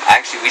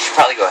 Actually, we should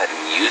probably go ahead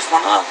and use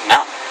one of them.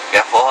 No, we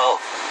got full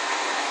health.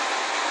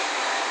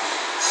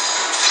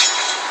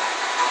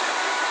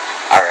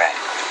 Alright.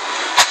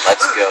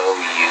 Let's go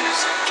use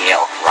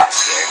Gale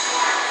Thrust here.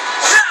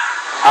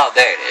 Oh,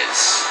 there it is.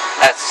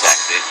 That's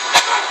sexy.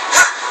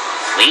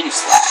 Flame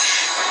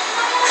Slash.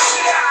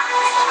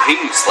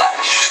 Flame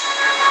Slash.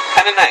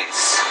 Kinda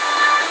nice.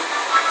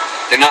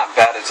 They're not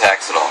bad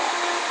attacks at all.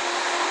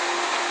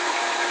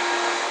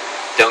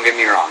 Don't get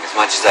me wrong, as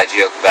much as I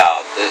joke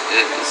about,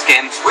 this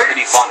game's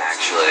pretty fun,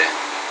 actually.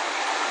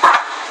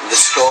 The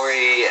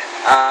story,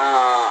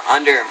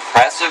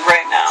 under-impressive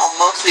right now,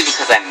 mostly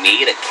because I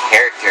made a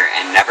character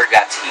and never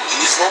got to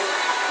use him.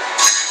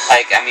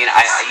 Like, I mean,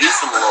 I used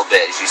him a little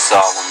bit, as you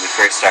saw when we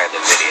first started the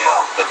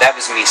video, but that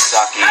was me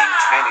sucking,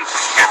 trying to get the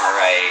camera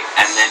right,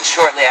 and then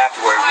shortly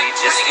afterward, we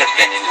just had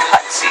been in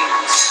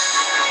cutscenes.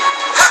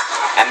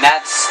 And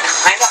that's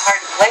kind of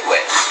hard to play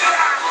with.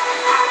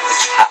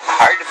 It's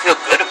hard to feel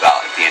good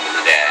about at the end of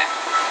the day.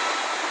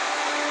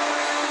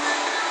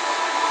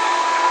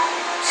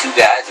 2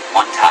 guys at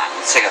one time.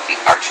 Let's check out the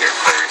archer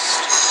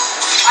first.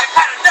 I've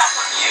had enough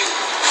of you!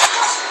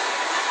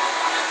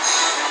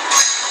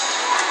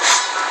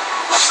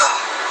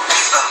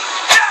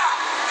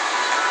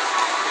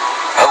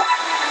 Oh.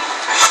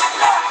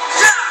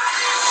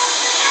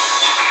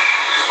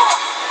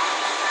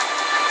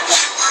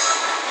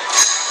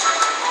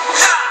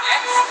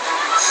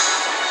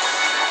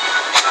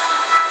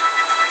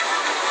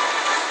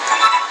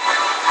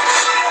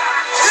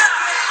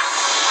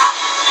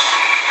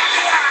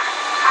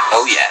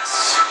 Oh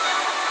yes.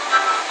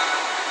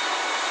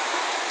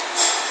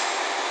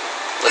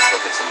 Let's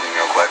look at something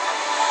real quick.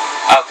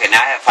 Okay,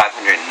 now I have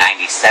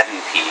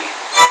 597p.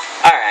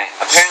 Alright,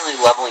 apparently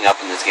leveling up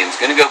in this game is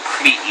going to go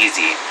pretty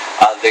easy.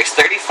 There's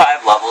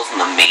 35 levels in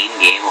the main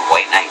game of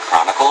White Knight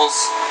Chronicles,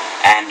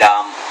 and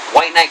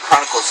White Knight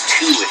Chronicles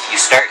 2, if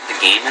you start the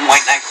game in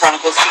White Knight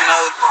Chronicles 2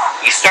 mode,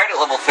 you start at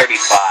level 35,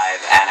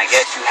 and I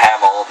guess you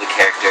have all of the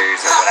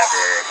characters or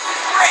whatever.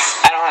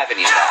 I don't have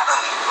any of that.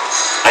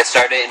 I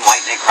started in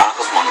White Knight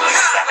Chronicles 1 mode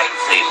because I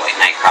haven't played White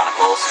Knight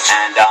Chronicles,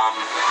 and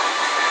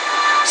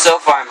so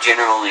far I'm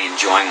generally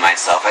enjoying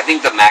myself. I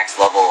think the max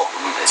level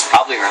is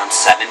probably around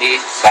 70,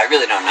 but I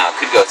really don't know. It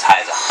could go as high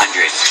as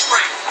 100.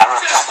 I don't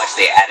know how much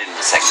they added in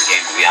the second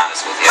game, to be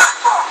honest with you.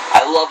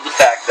 I love the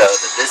fact, though,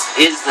 that this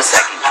is the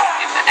second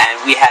game, and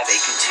we have a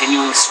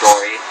continuing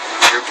story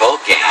through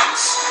both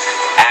games,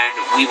 and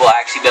we will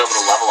actually be able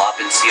to level up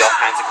and see all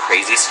kinds of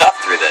crazy stuff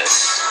through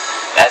this.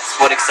 That's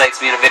what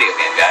excites me in a video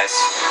game, guys.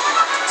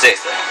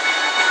 Seriously.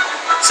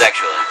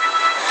 Sexually.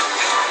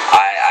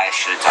 I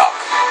shouldn't talk.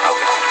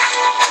 Okay.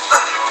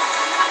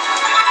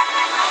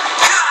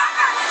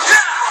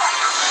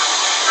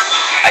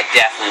 I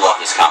definitely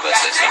love this combo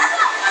system.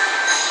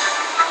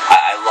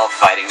 I love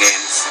fighting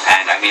games,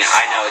 and I mean,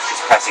 I know it's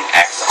just pressing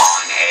X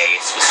on a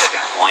specific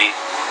point,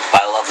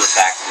 but I love the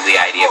fact of the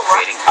idea of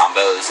creating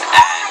combos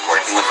and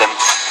working with them,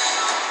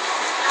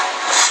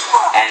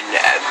 and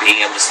being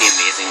able to see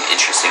amazing,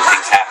 interesting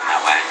things happen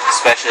that way,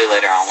 especially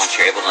later on once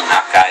you're able to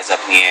knock guys up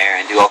in the air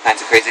and do all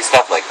kinds of crazy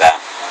stuff like that.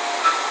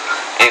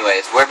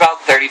 Anyways, we're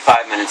about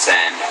 35 minutes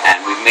in,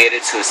 and we've made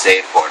it to a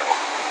save portal.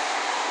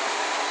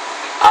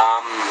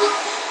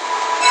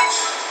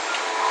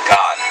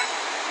 God.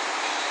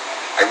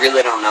 I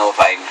really don't know if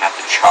I even have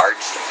to charge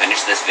to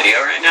finish this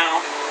video right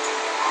now.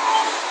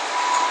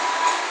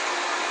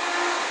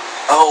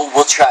 Oh,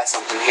 we'll try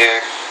something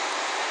here.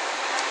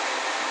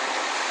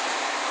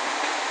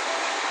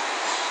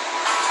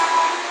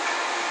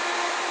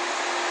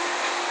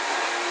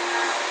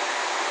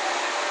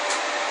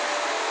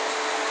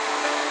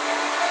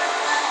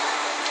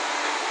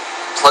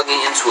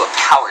 Plugging into a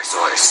power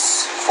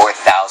source,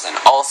 4,000.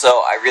 Also,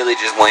 I really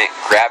just went,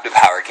 grabbed a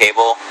power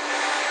cable,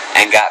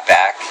 and got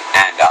back,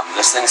 and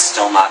this thing's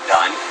still not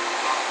done.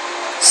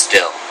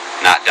 Still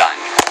not done.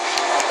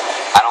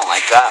 I don't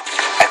like that.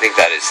 I think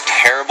that is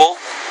terrible.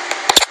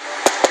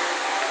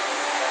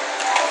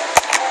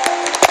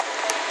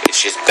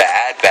 It's just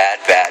bad, bad,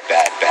 bad,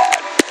 bad, bad.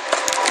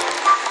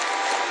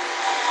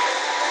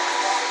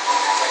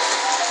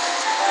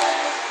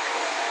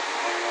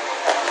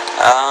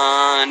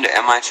 And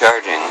am I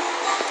charging?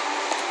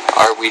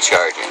 Are we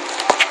charging?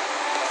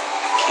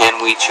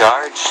 Can we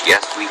charge?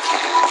 Yes, we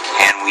can.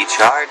 Can we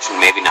charge?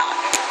 Maybe not.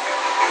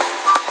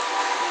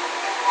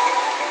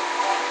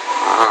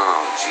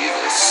 Oh,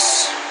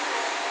 Jesus.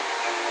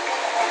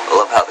 I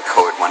love how the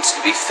cord wants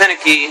to be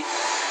finicky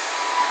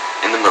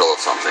in the middle of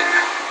something.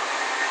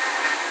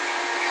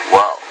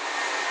 Well,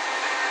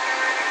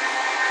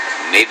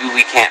 maybe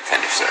we can't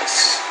finish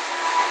this.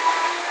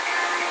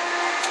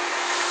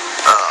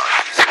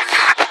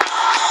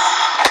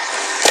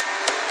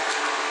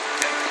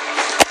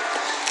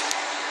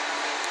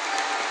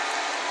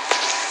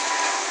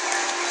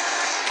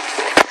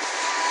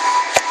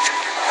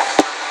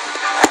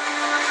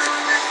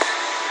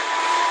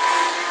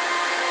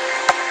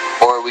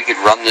 We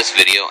could run this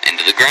video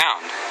into the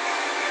ground.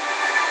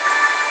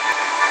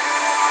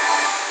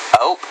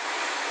 Oh,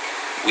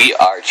 we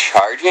are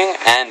charging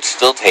and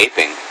still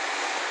taping.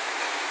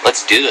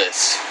 Let's do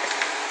this.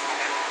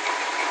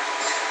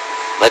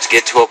 Let's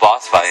get to a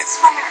boss fight. I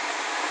swear.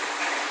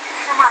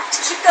 Never mind,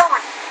 keep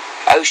going.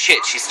 Oh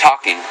shit, she's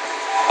talking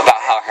about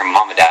how her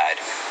mama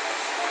died.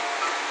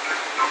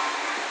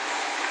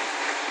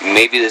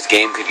 Maybe this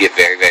game could get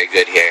very, very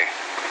good here.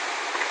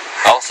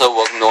 Also,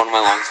 welcome to one of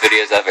my longest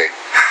videos ever.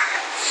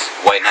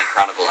 White Knight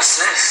Chronicles. What's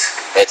this?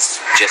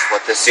 It's just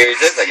what this series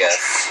is, I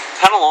guess.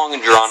 Kind of long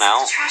and drawn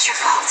out. Treasure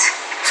vault.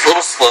 It's a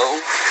little slow.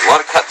 A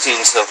lot of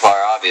cutscenes so far,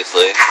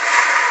 obviously.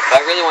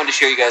 But I really wanted to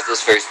show you guys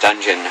this first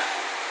dungeon.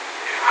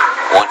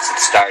 Once it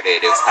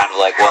started, it was kind of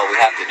like, well, we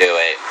have to do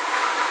it.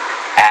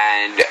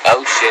 And,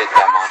 oh shit,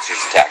 that monster's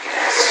attacking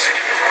us.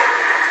 And,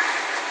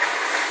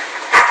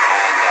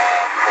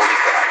 holy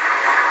crap.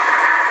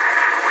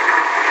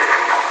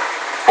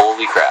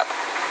 Holy crap.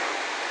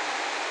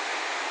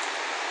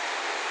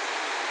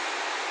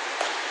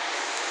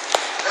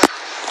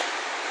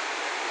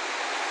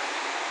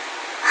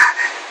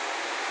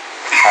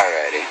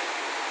 Alrighty.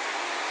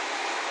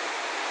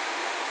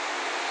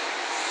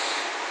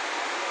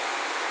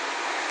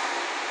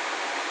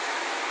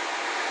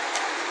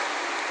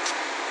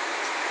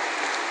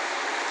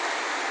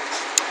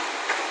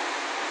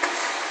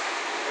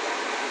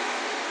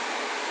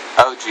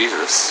 Oh,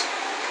 Jesus.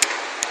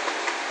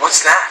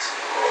 What's that?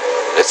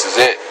 This is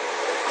it.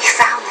 You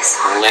found this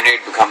armor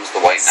Leonard becomes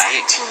the White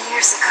Knight. 17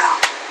 years ago,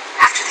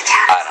 after the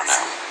cataclysm. I don't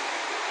know.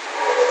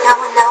 No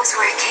one knows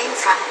where it came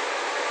from.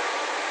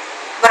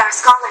 But our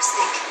scholars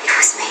think it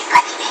was made by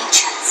the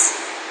ancients.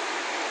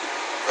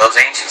 Those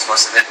ancients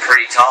must have been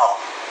pretty tall.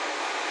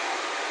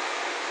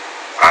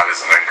 That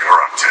is an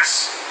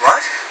Incorruptus.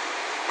 What?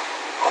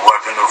 A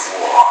weapon of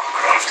war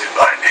crafted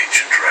by an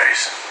ancient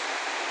race.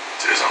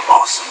 It is an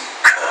awesome,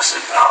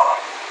 cursed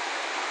power.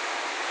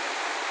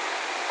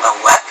 A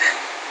weapon?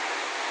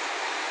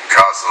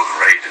 Castle's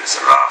raiders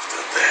are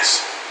after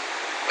this.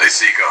 They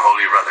seek a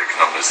holy relic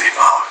known as the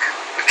Ark,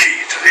 the key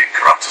to the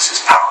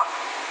Incorruptus' power.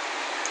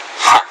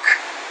 Ark.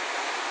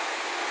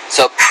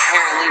 So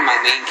apparently my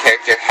main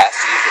character has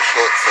to use a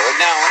short sword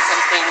now or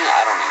something?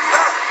 I don't even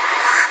know.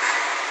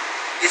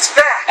 It's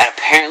back! And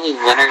apparently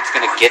Leonard's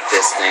gonna get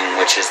this thing,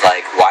 which is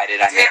like, why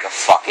did I make a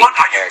fucking What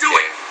are you character?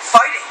 doing?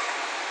 Fighting!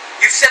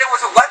 You said it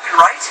was a weapon,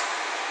 right?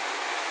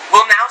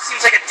 Well, now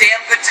seems like a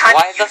damn good time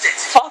Why to the use it.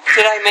 fuck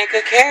did I make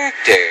a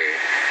character?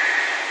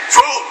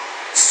 Fool!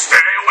 Stay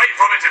away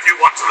from it if you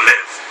want to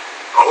live.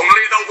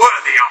 Only the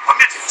worthy are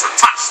permitted to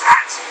touch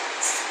that.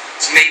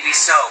 Maybe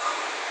so.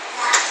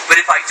 But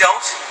if I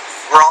don't,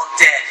 we're all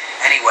dead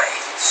anyway.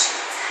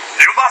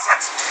 You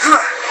mustn't!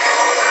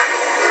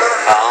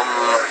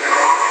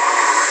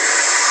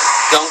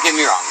 Don't get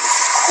me wrong, this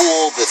is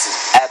cool, this is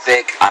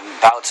epic, I'm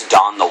about to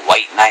don the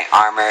White Knight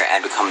armor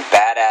and become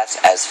badass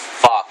as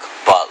fuck,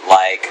 but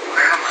like,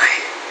 Where am I?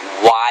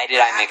 why did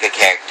I make a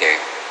character?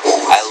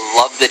 I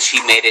love that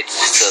she made it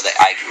so that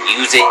I can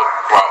use it,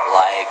 but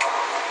like,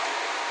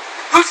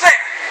 Who's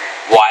there?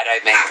 why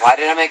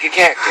did I make a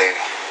character?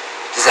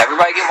 Does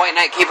everybody get White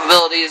Knight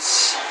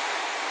capabilities?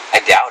 I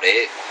doubt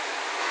it.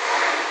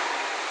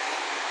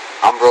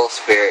 Umbral,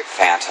 Spirit,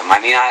 Phantom. I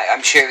mean,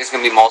 I'm sure there's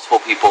gonna be multiple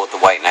people with the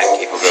White Knight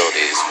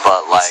capabilities,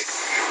 but like,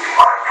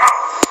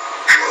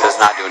 does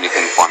not do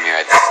anything for me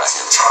right this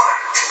second.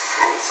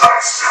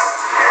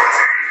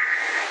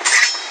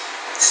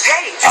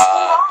 Hey, just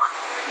hold on.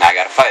 Now I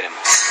gotta fight him.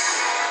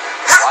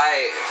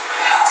 Why?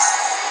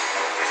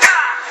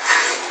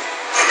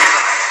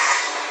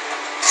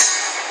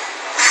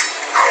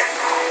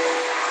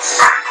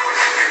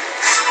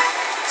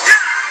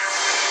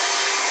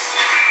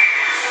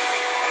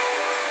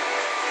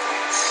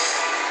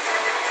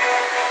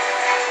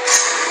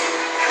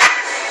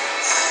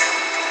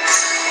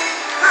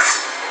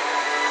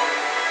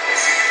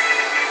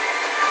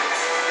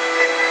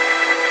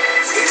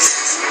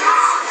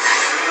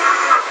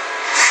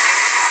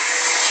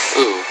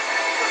 Ooh.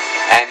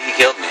 And he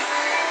killed me.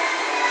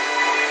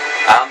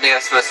 I don't think I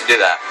was supposed to do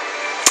that.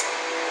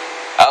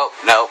 Oh,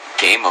 no.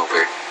 Game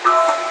over.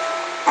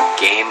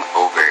 Game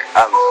over.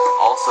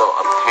 Also,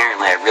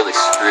 apparently I really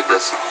screwed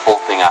this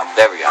whole thing up.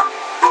 There we go.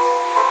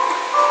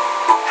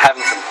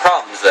 Having some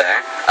problems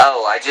there.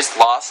 Oh, I just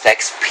lost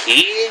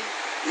XP?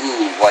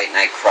 Ooh, White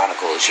Knight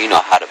Chronicles. You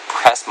know how to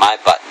press my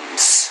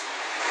buttons.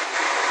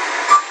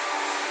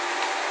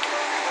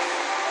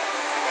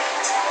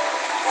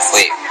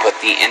 Wait, but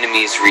the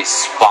enemies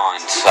respawn,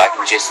 so I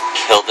can just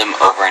kill them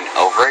over and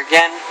over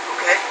again?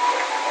 Okay.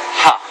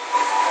 Huh.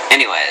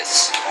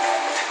 Anyways,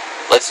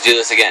 let's do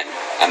this again.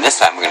 And this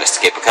time we're gonna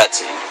skip a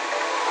cutscene.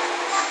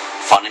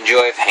 Fun and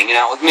joy of hanging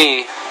out with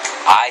me.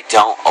 I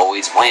don't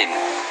always win.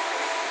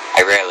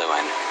 I rarely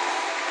win.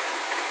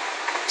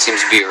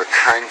 Seems to be a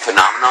recurring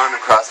phenomenon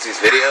across these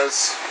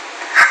videos.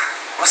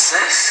 What's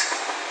this?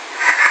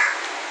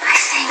 I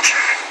think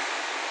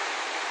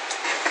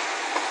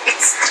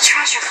it's the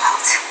treasure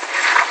vault.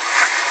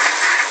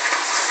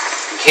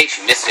 In case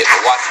you missed it,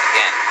 we'll watch it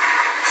again.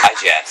 I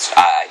jest.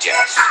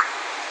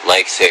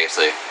 Like,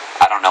 seriously.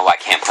 I don't know why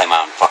I can't play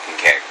my own fucking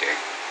character.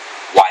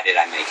 Why did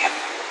I make him?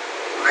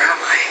 Where am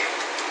I?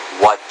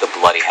 What the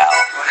bloody hell?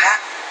 What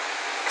happened?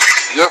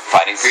 You're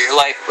fighting for your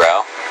life,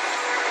 bro.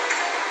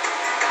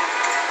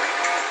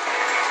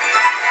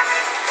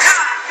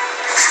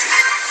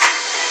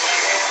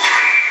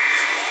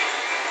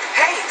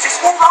 Hey, just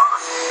hold on.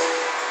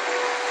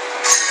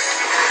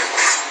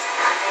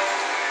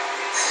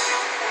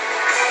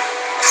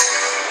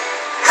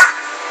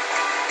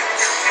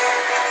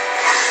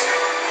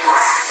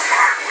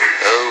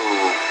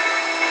 Oh.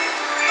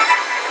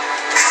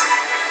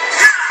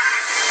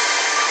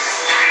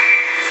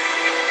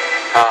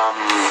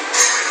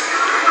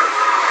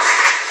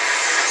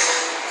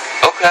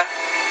 Okay.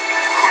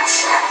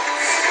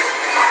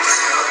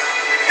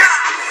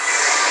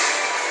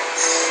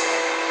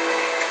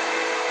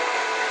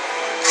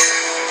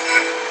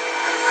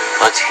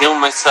 Let's heal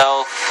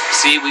myself.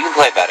 See, we can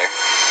play better.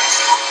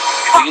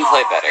 We can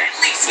play better.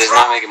 It does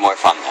not make it more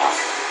fun, though.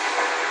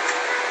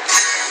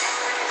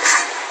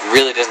 It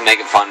really doesn't make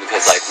it fun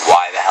because, like,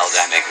 why the hell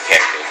did I make a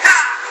character?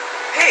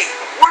 Hey,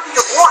 worthy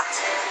of what?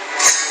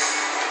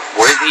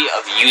 Worthy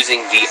of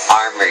using the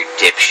armor,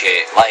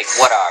 dipshit. Like,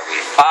 what are we,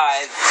 5?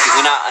 Do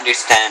we not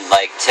understand,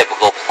 like,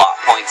 typical plot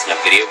points in a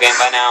video game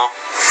by now?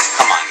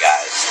 Come on,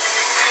 guys.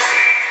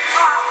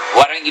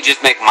 Why don't you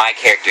just make my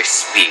character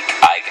speak?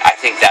 I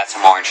think that's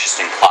a more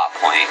interesting plot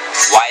point.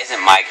 Why isn't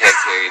my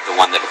character the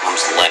one that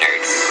becomes Leonard?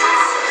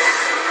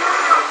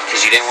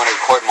 Because you didn't want to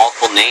record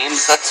multiple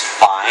names? That's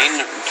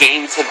fine.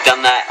 Games have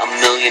done that a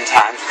million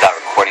times without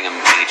recording a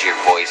major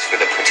voice for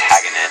the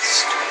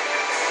protagonist.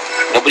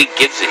 Nobody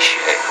gives a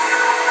shit.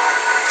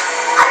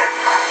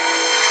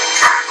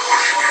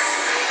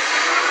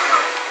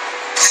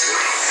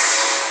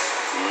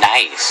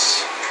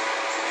 Nice.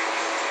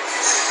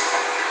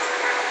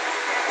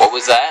 What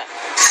was that?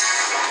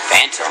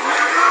 Phantom.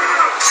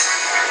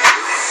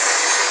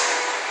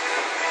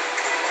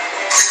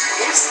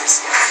 Who is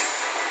this guy?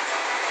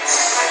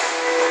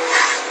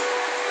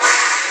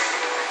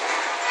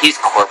 He's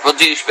Corporal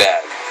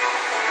Douchebag.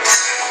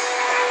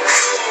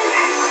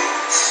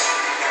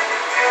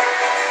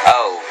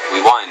 Oh,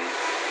 we won.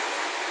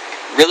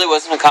 Really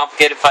wasn't a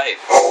complicated fight.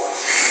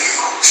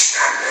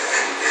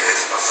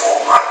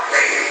 Before my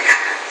blade,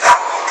 thou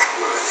art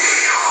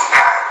worthy of a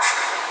pact,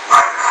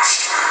 my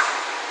master.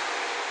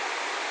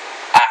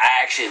 I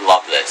actually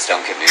love this,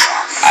 don't get me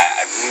wrong.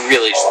 I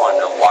really just want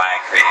to know why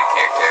I created a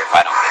character if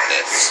I don't get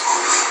this.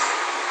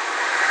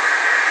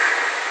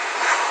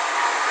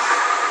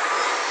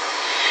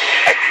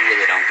 I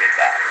really don't get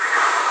that.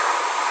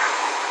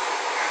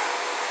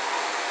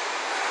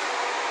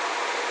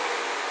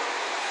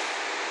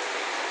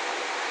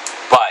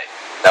 But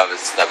that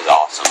was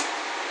awesome.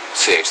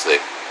 Seriously.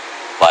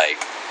 Like,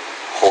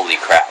 holy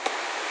crap.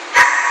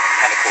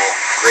 Kinda cool.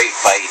 Great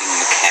fighting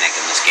mechanic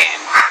in this game.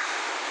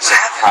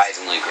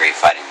 Surprisingly great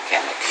fighting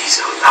mechanic. He's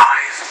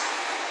alive.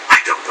 I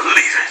don't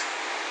believe it.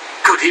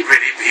 Could he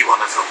really be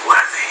one of the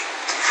worthy?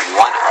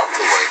 One of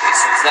the worthy.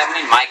 So does that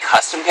mean my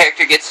custom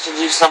character gets to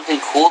do something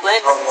cool then?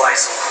 A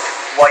wise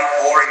white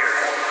warrior,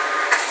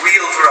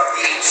 wielder of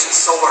the ancient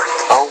sword.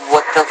 Oh,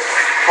 what the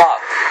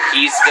fuck?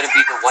 He's gonna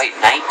be the White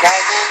Knight guy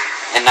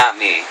then? And not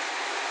me.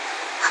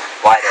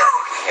 Why the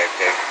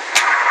character?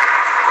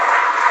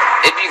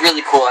 It'd be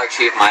really cool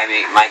actually if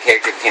my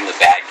character became the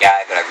bad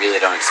guy, but I really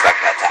don't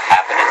expect that to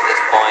happen at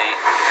this point.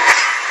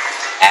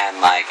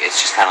 And like, it's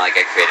just kind of like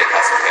I created a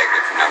custom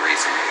character for no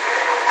reason.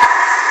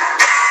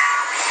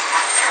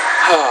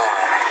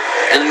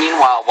 And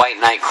meanwhile, White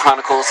Knight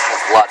Chronicles has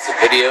lots of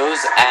videos,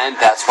 and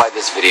that's why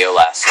this video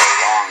lasts so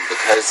long,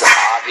 because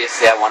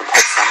obviously I want to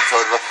put some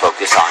sort of a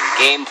focus on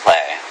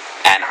gameplay,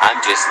 and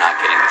I'm just not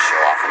getting to show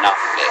off enough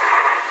of it.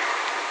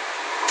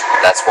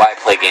 That's why I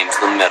play games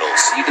in the middle,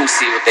 so you can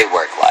see what they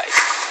work like.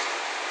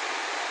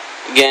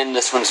 Again,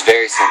 this one's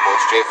very simple,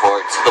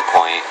 straightforward, to the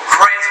point.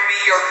 Grant me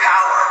your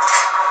power.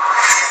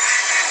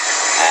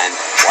 And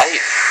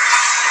white.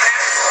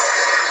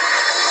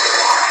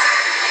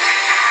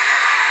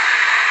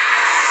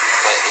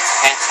 But it's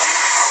Phantom.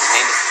 His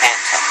name is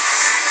Phantom.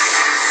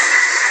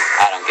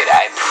 I don't get it.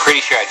 I'm pretty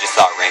sure I just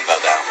saw a rainbow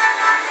though.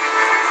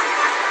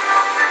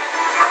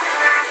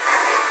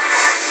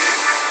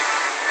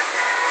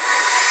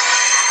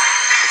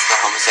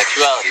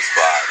 Homosexuality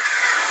Squad.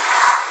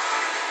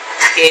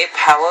 Okay,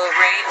 Power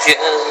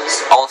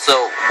Rangers.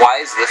 Also, why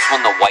is this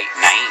one the White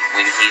Knight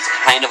when he's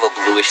kind of a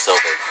bluish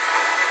silver?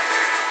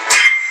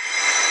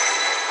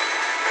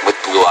 With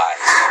blue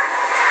eyes.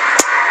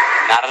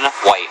 Not enough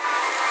white.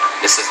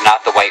 This is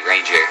not the White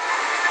Ranger.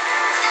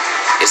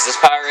 Is this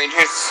Power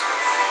Rangers?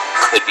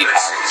 Could be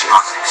Power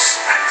Rangers.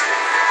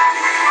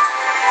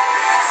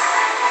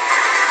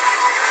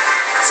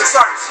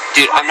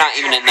 Dude, I'm not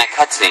even in that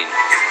cutscene.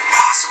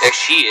 There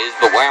she is,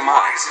 but where am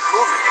I? Is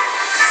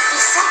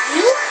that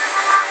you?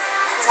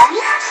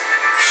 Leonard?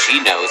 She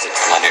knows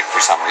it's Leonard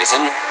for some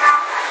reason.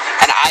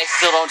 And I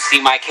still don't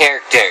see my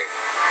character.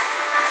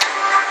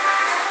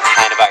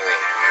 Kind of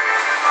irate.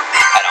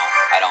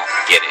 I don't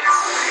get it.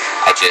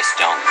 I just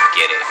don't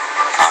get it.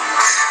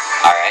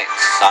 Alright,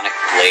 Sonic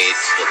Blade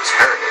to the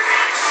turret.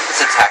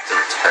 Let's attack to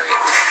the turret.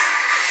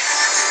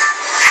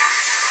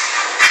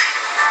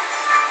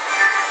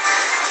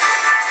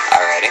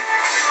 Alrighty.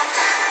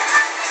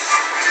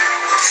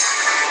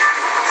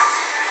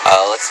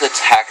 Let's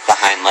attack the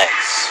hind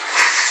legs.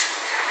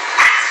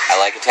 I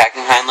like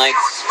attacking hind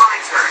legs.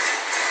 My turn.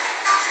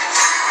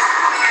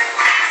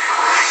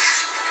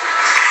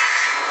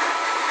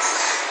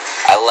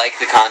 I like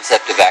the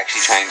concept of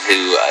actually trying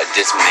to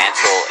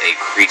dismantle a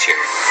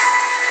creature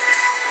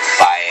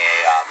by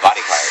a body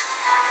part.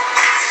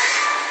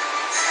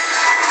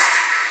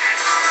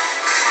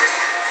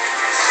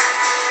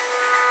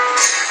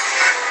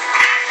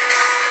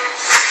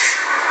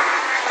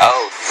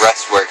 Oh,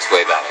 thrust works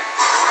way better.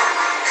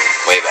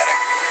 Way better.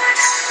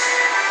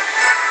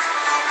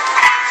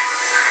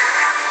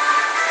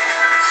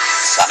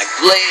 Sonic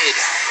Blade!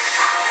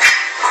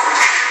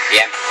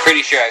 Yeah, I'm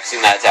pretty sure I've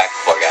seen that attack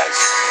before, guys.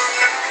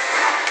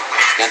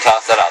 Just gonna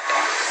toss that out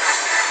there.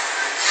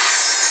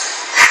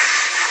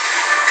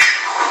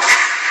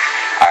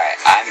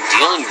 Alright, I'm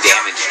dealing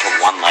damage to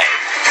one leg.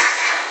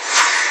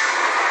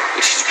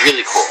 Which is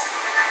really cool.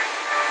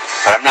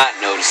 But I'm not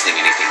noticing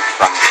anything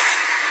from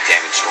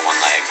damage to one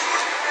leg.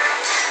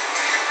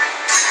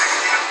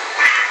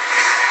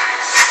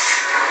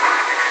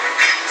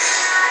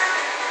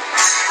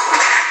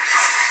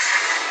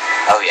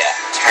 Oh yeah,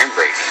 turn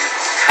braking.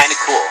 Kinda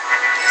cool.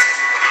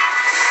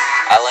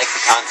 I like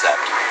the concept.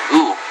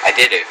 Ooh, I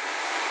did it.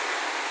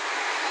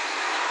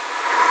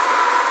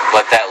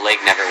 But that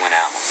leg never went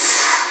out.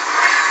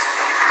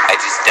 I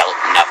just dealt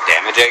enough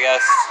damage, I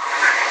guess.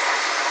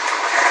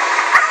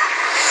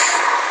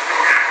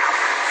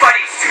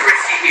 Fighting's too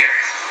risky here.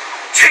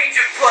 Change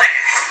of plan.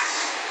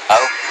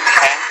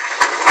 Okay.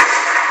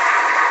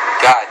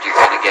 God, you're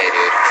kinda gay,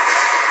 dude.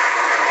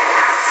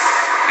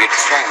 You're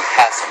destroying the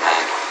castle,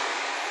 man.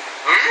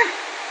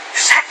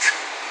 Shit!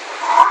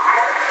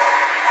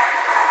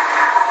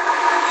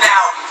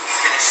 Now we can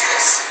finish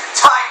this.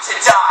 Time to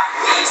die,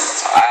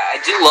 beast!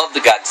 I do love the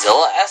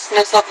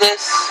Godzilla-esqueness of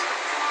this.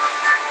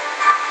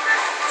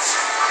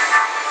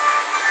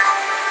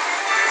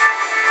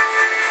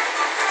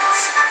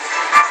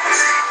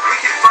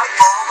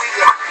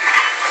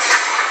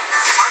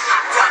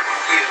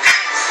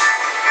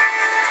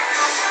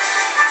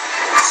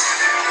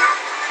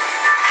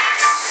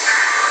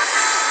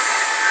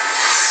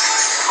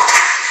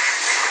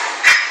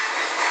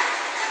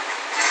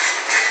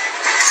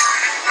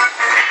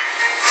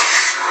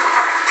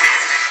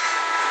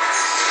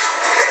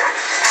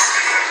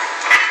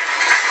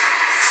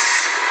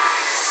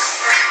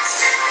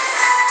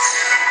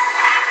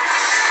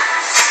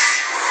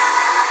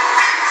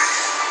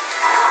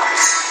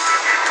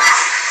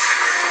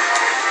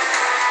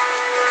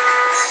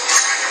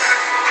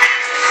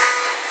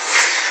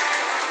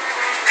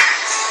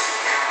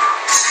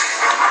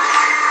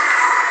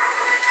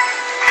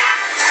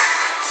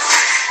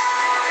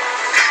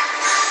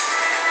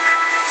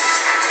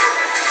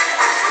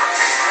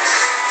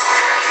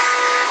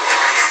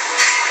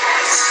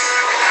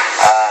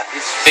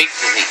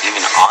 isn't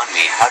even on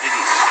me.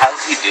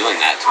 How's he doing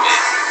that to me?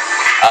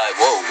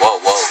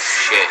 Whoa,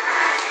 shit.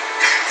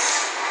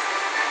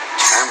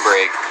 Turn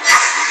break.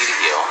 We need to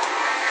heal.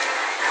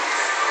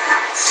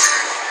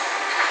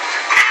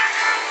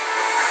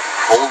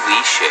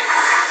 Holy shit.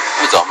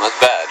 That was almost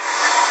bad.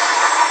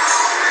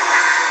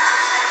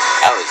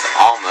 That was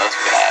almost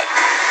bad.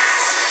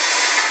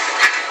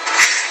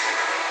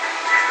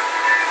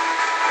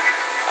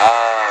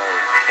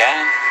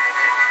 Okay.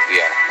 We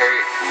are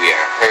hurt. We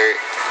are hurt.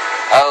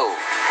 Oh,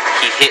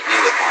 he hit me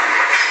with one.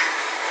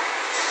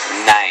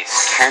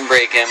 Nice. Turn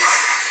break him.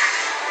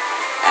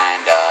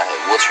 And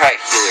we'll try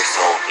Healer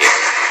Soul here.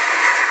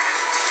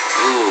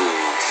 Ooh.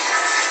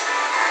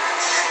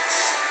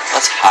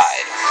 Let's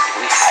hide.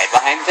 Can we hide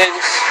behind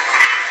things?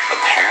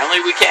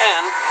 Apparently we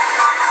can.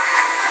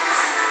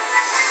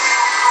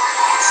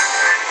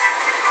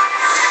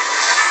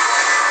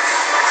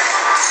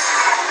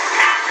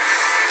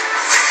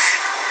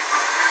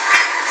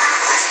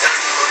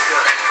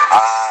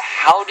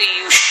 How do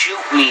you shoot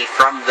me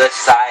from the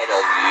side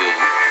of you?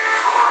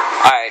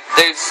 Alright,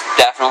 there's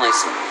definitely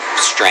some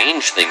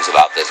strange things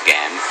about this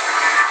game.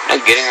 No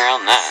getting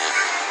around that.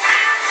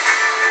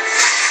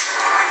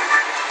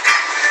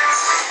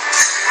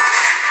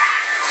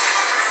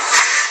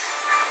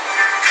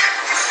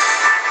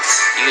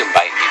 You can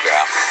bite me,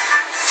 bro.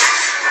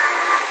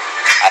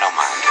 I don't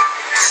mind.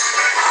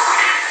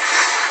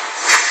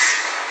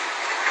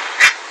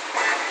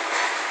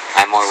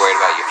 I'm more worried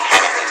about your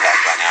cannon attack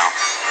by now.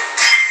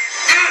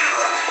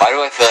 Why do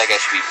I feel like I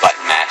should be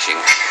button mashing?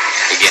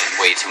 Again,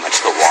 way too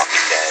much The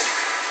Walking Dead.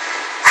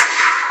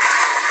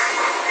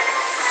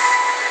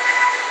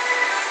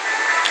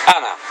 I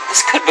don't know. This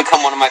could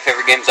become one of my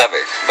favorite games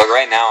ever. But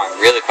right now, I'm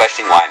really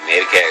questioning why I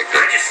made a character.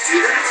 Did I just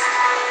do that?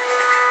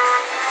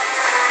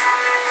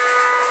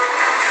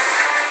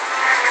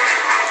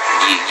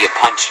 You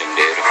punched him,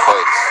 dude. Of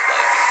course.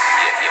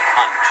 Like, you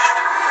punched.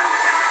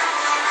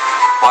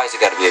 Why has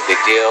it got to be a big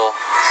deal?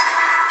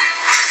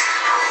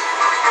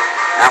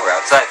 Now we're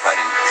outside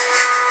fighting.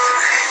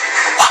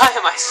 Why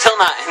am I still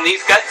not in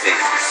these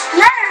cutscenes?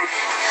 Leonard!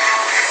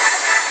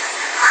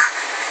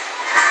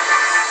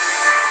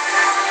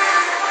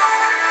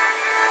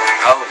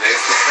 Oh,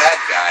 there's the bad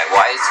guy.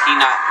 Why is he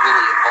not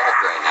really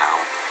involved right now?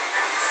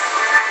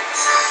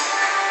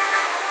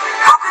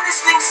 How can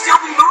this thing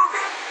still be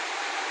moving?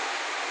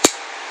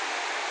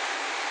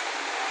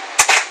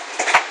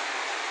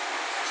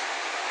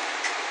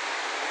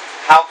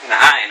 How can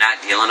I not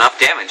deal enough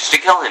damage to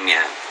kill him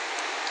yet?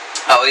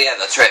 Oh yeah,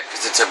 that's right,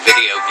 because it's a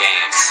video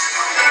game.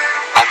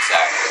 I'm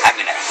sorry, I'm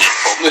in a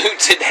hateful mood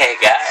today,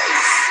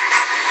 guys.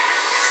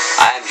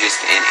 I'm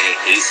just in a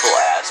hateful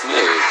ass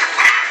mood.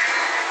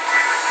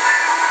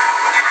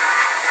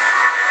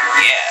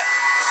 Yeah.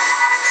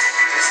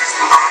 This is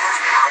the armor's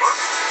power?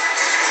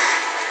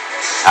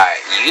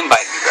 Alright, you can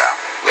bite me, bro.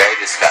 We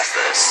already discussed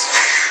this.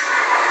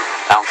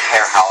 I don't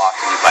care how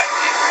often you bite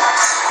me.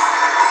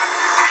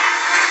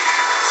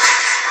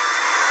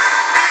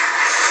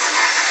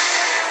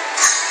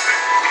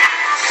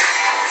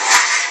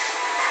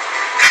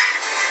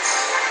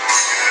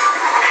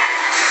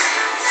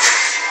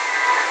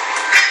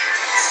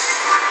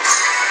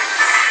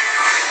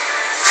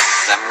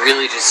 I'm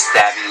really just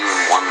stabbing you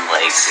in one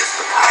leg just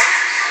because.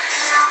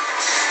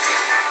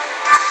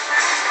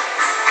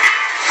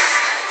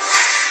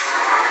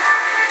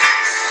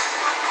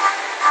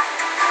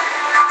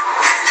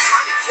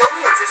 Trying to kill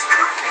me or just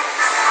hurt me?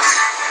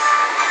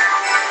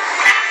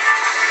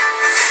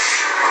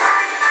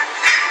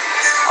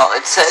 Well,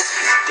 it says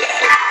he's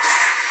dead.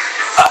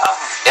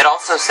 It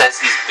also says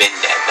he's been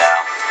dead,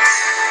 though.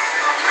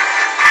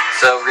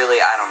 So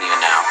really, I don't even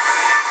know.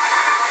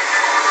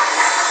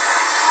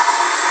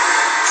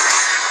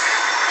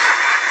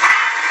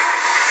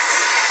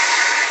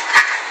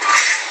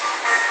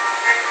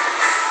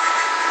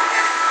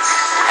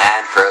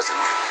 Frozen.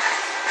 God.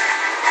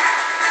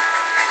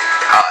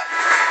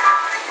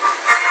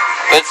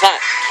 But it's not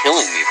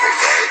killing me per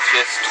se, it's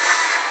just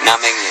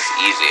not making this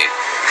easy.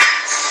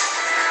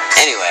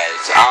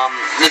 Anyways,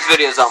 this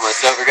video is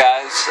almost over,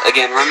 guys.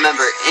 Again,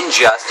 remember,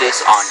 Injustice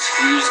on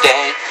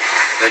Tuesday.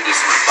 I'm gonna do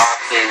some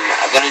unboxing.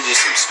 I'm gonna do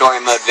some story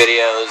mode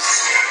videos.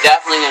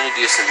 Definitely gonna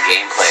do some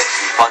gameplay,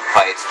 some fun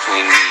fights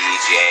between me,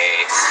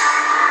 Jay,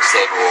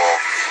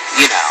 Saberwolf,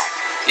 you know,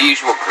 the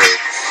usual group.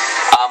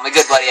 My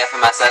good buddy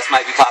FMSS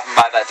might be popping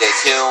by that day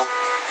too.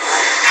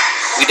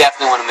 We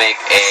definitely want to make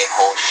a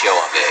whole show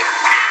of it.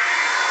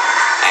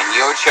 And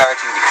you're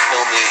charging to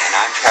kill me, and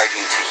I'm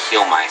charging to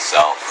heal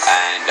myself.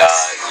 And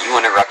you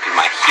interrupted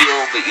my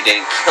heal, but you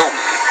didn't kill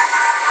me.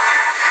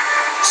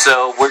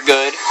 So we're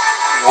good.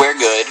 We're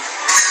good.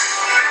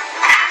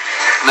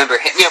 Remember,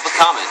 hit me up with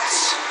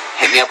comments.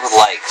 Hit me up with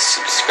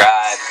likes.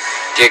 Subscribe.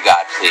 Dear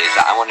God, please.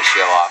 I want to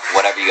show off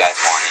whatever you guys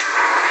want.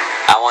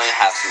 I want to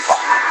have some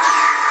fun.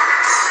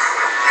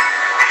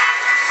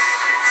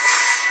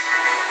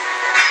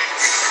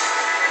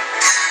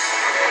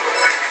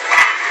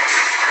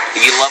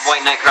 If you love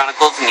White Knight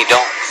Chronicles and you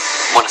don't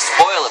want to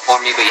spoil it for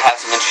me, but you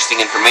have some interesting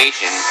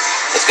information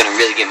that's going to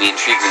really get me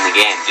intrigued in the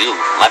game, do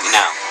let me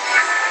know.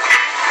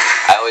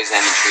 always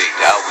am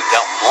intrigued. Oh, we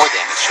dealt more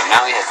damage to him.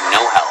 Now he has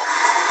no health.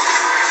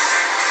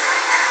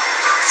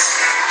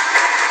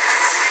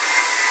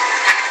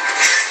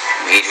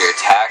 Major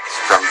attacks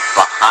from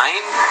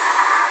behind.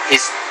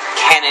 His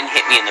cannon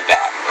hit me in the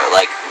back, or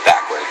like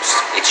backwards.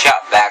 It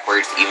shot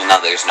backwards even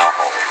though there's no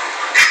hole.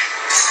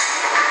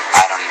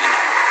 I don't even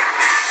know.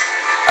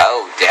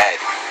 Oh, dead.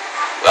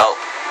 Well,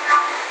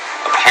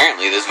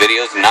 apparently this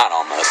video is not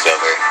almost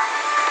over.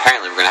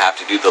 Apparently we're gonna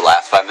have to do the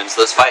last 5 minutes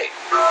of this fight.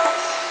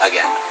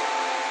 Again.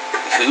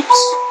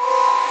 Oops.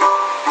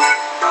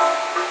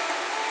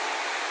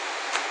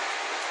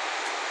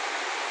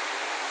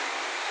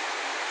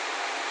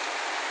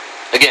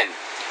 Again,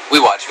 we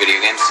watch video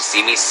games to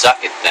see me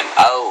suck at them.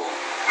 Oh,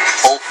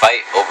 whole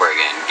fight over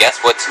again.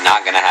 Guess what's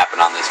not gonna happen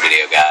on this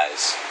video,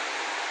 guys?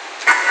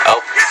 Oh,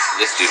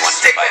 this dude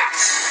wants to fight.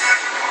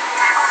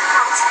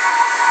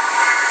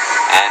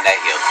 And I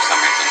healed for some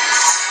reason.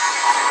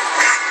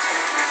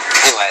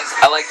 Anyways,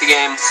 I like the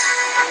game.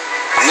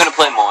 I'm gonna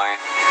play more.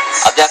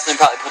 I'll definitely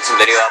probably put some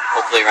video up,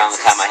 hopefully around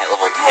the time I hit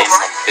level 10,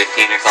 level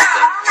 15 or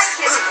something.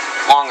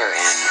 Longer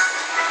in.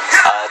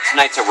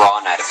 Tonight's a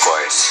Raw night, of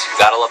course.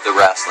 Gotta love the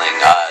wrestling.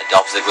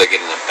 Dolph Ziggler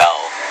getting the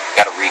belt.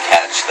 Gotta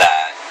recatch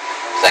that,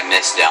 because I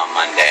missed it on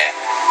Monday.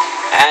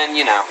 And,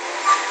 you know,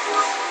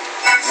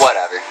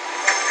 whatever.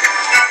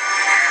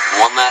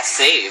 One last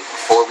save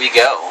before we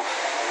go.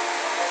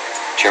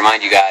 To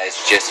remind you guys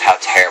just how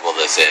terrible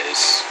this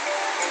is.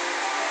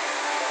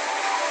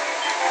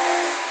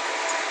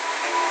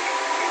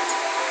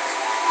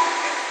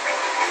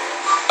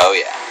 Oh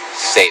yeah,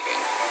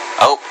 saving.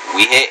 Oh,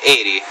 we hit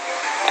 80,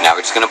 and now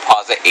we're just gonna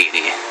pause at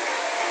 80.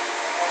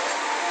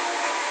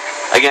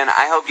 Again,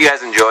 I hope you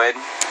guys enjoyed.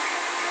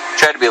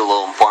 Tried to be a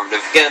little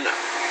informative. Again,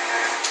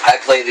 I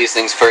play these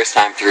things first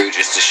time through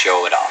just to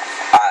show it off.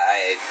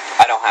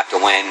 I don't have to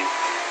win.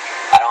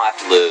 I don't have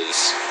to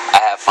lose.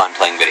 I have fun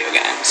playing video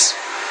games.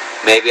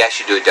 Maybe I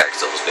should do a Dark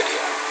Souls video.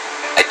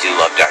 I do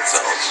love Dark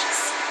Souls.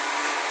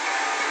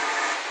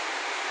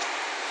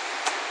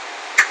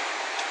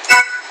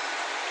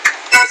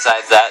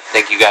 Besides that,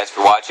 thank you guys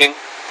for watching,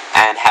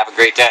 and have a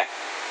great day.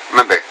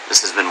 Remember,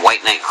 this has been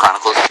White Knight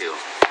Chronicles 2,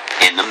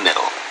 in the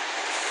middle.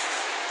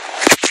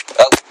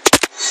 Oh.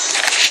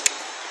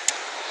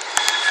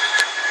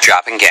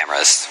 Dropping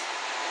cameras.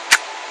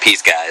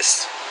 Peace,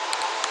 guys.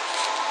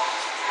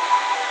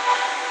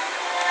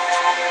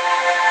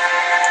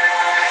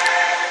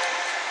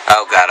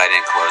 Oh god, I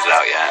didn't close it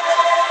out yet.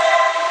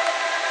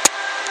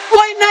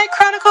 White Knight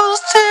Chronicles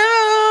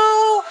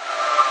 2!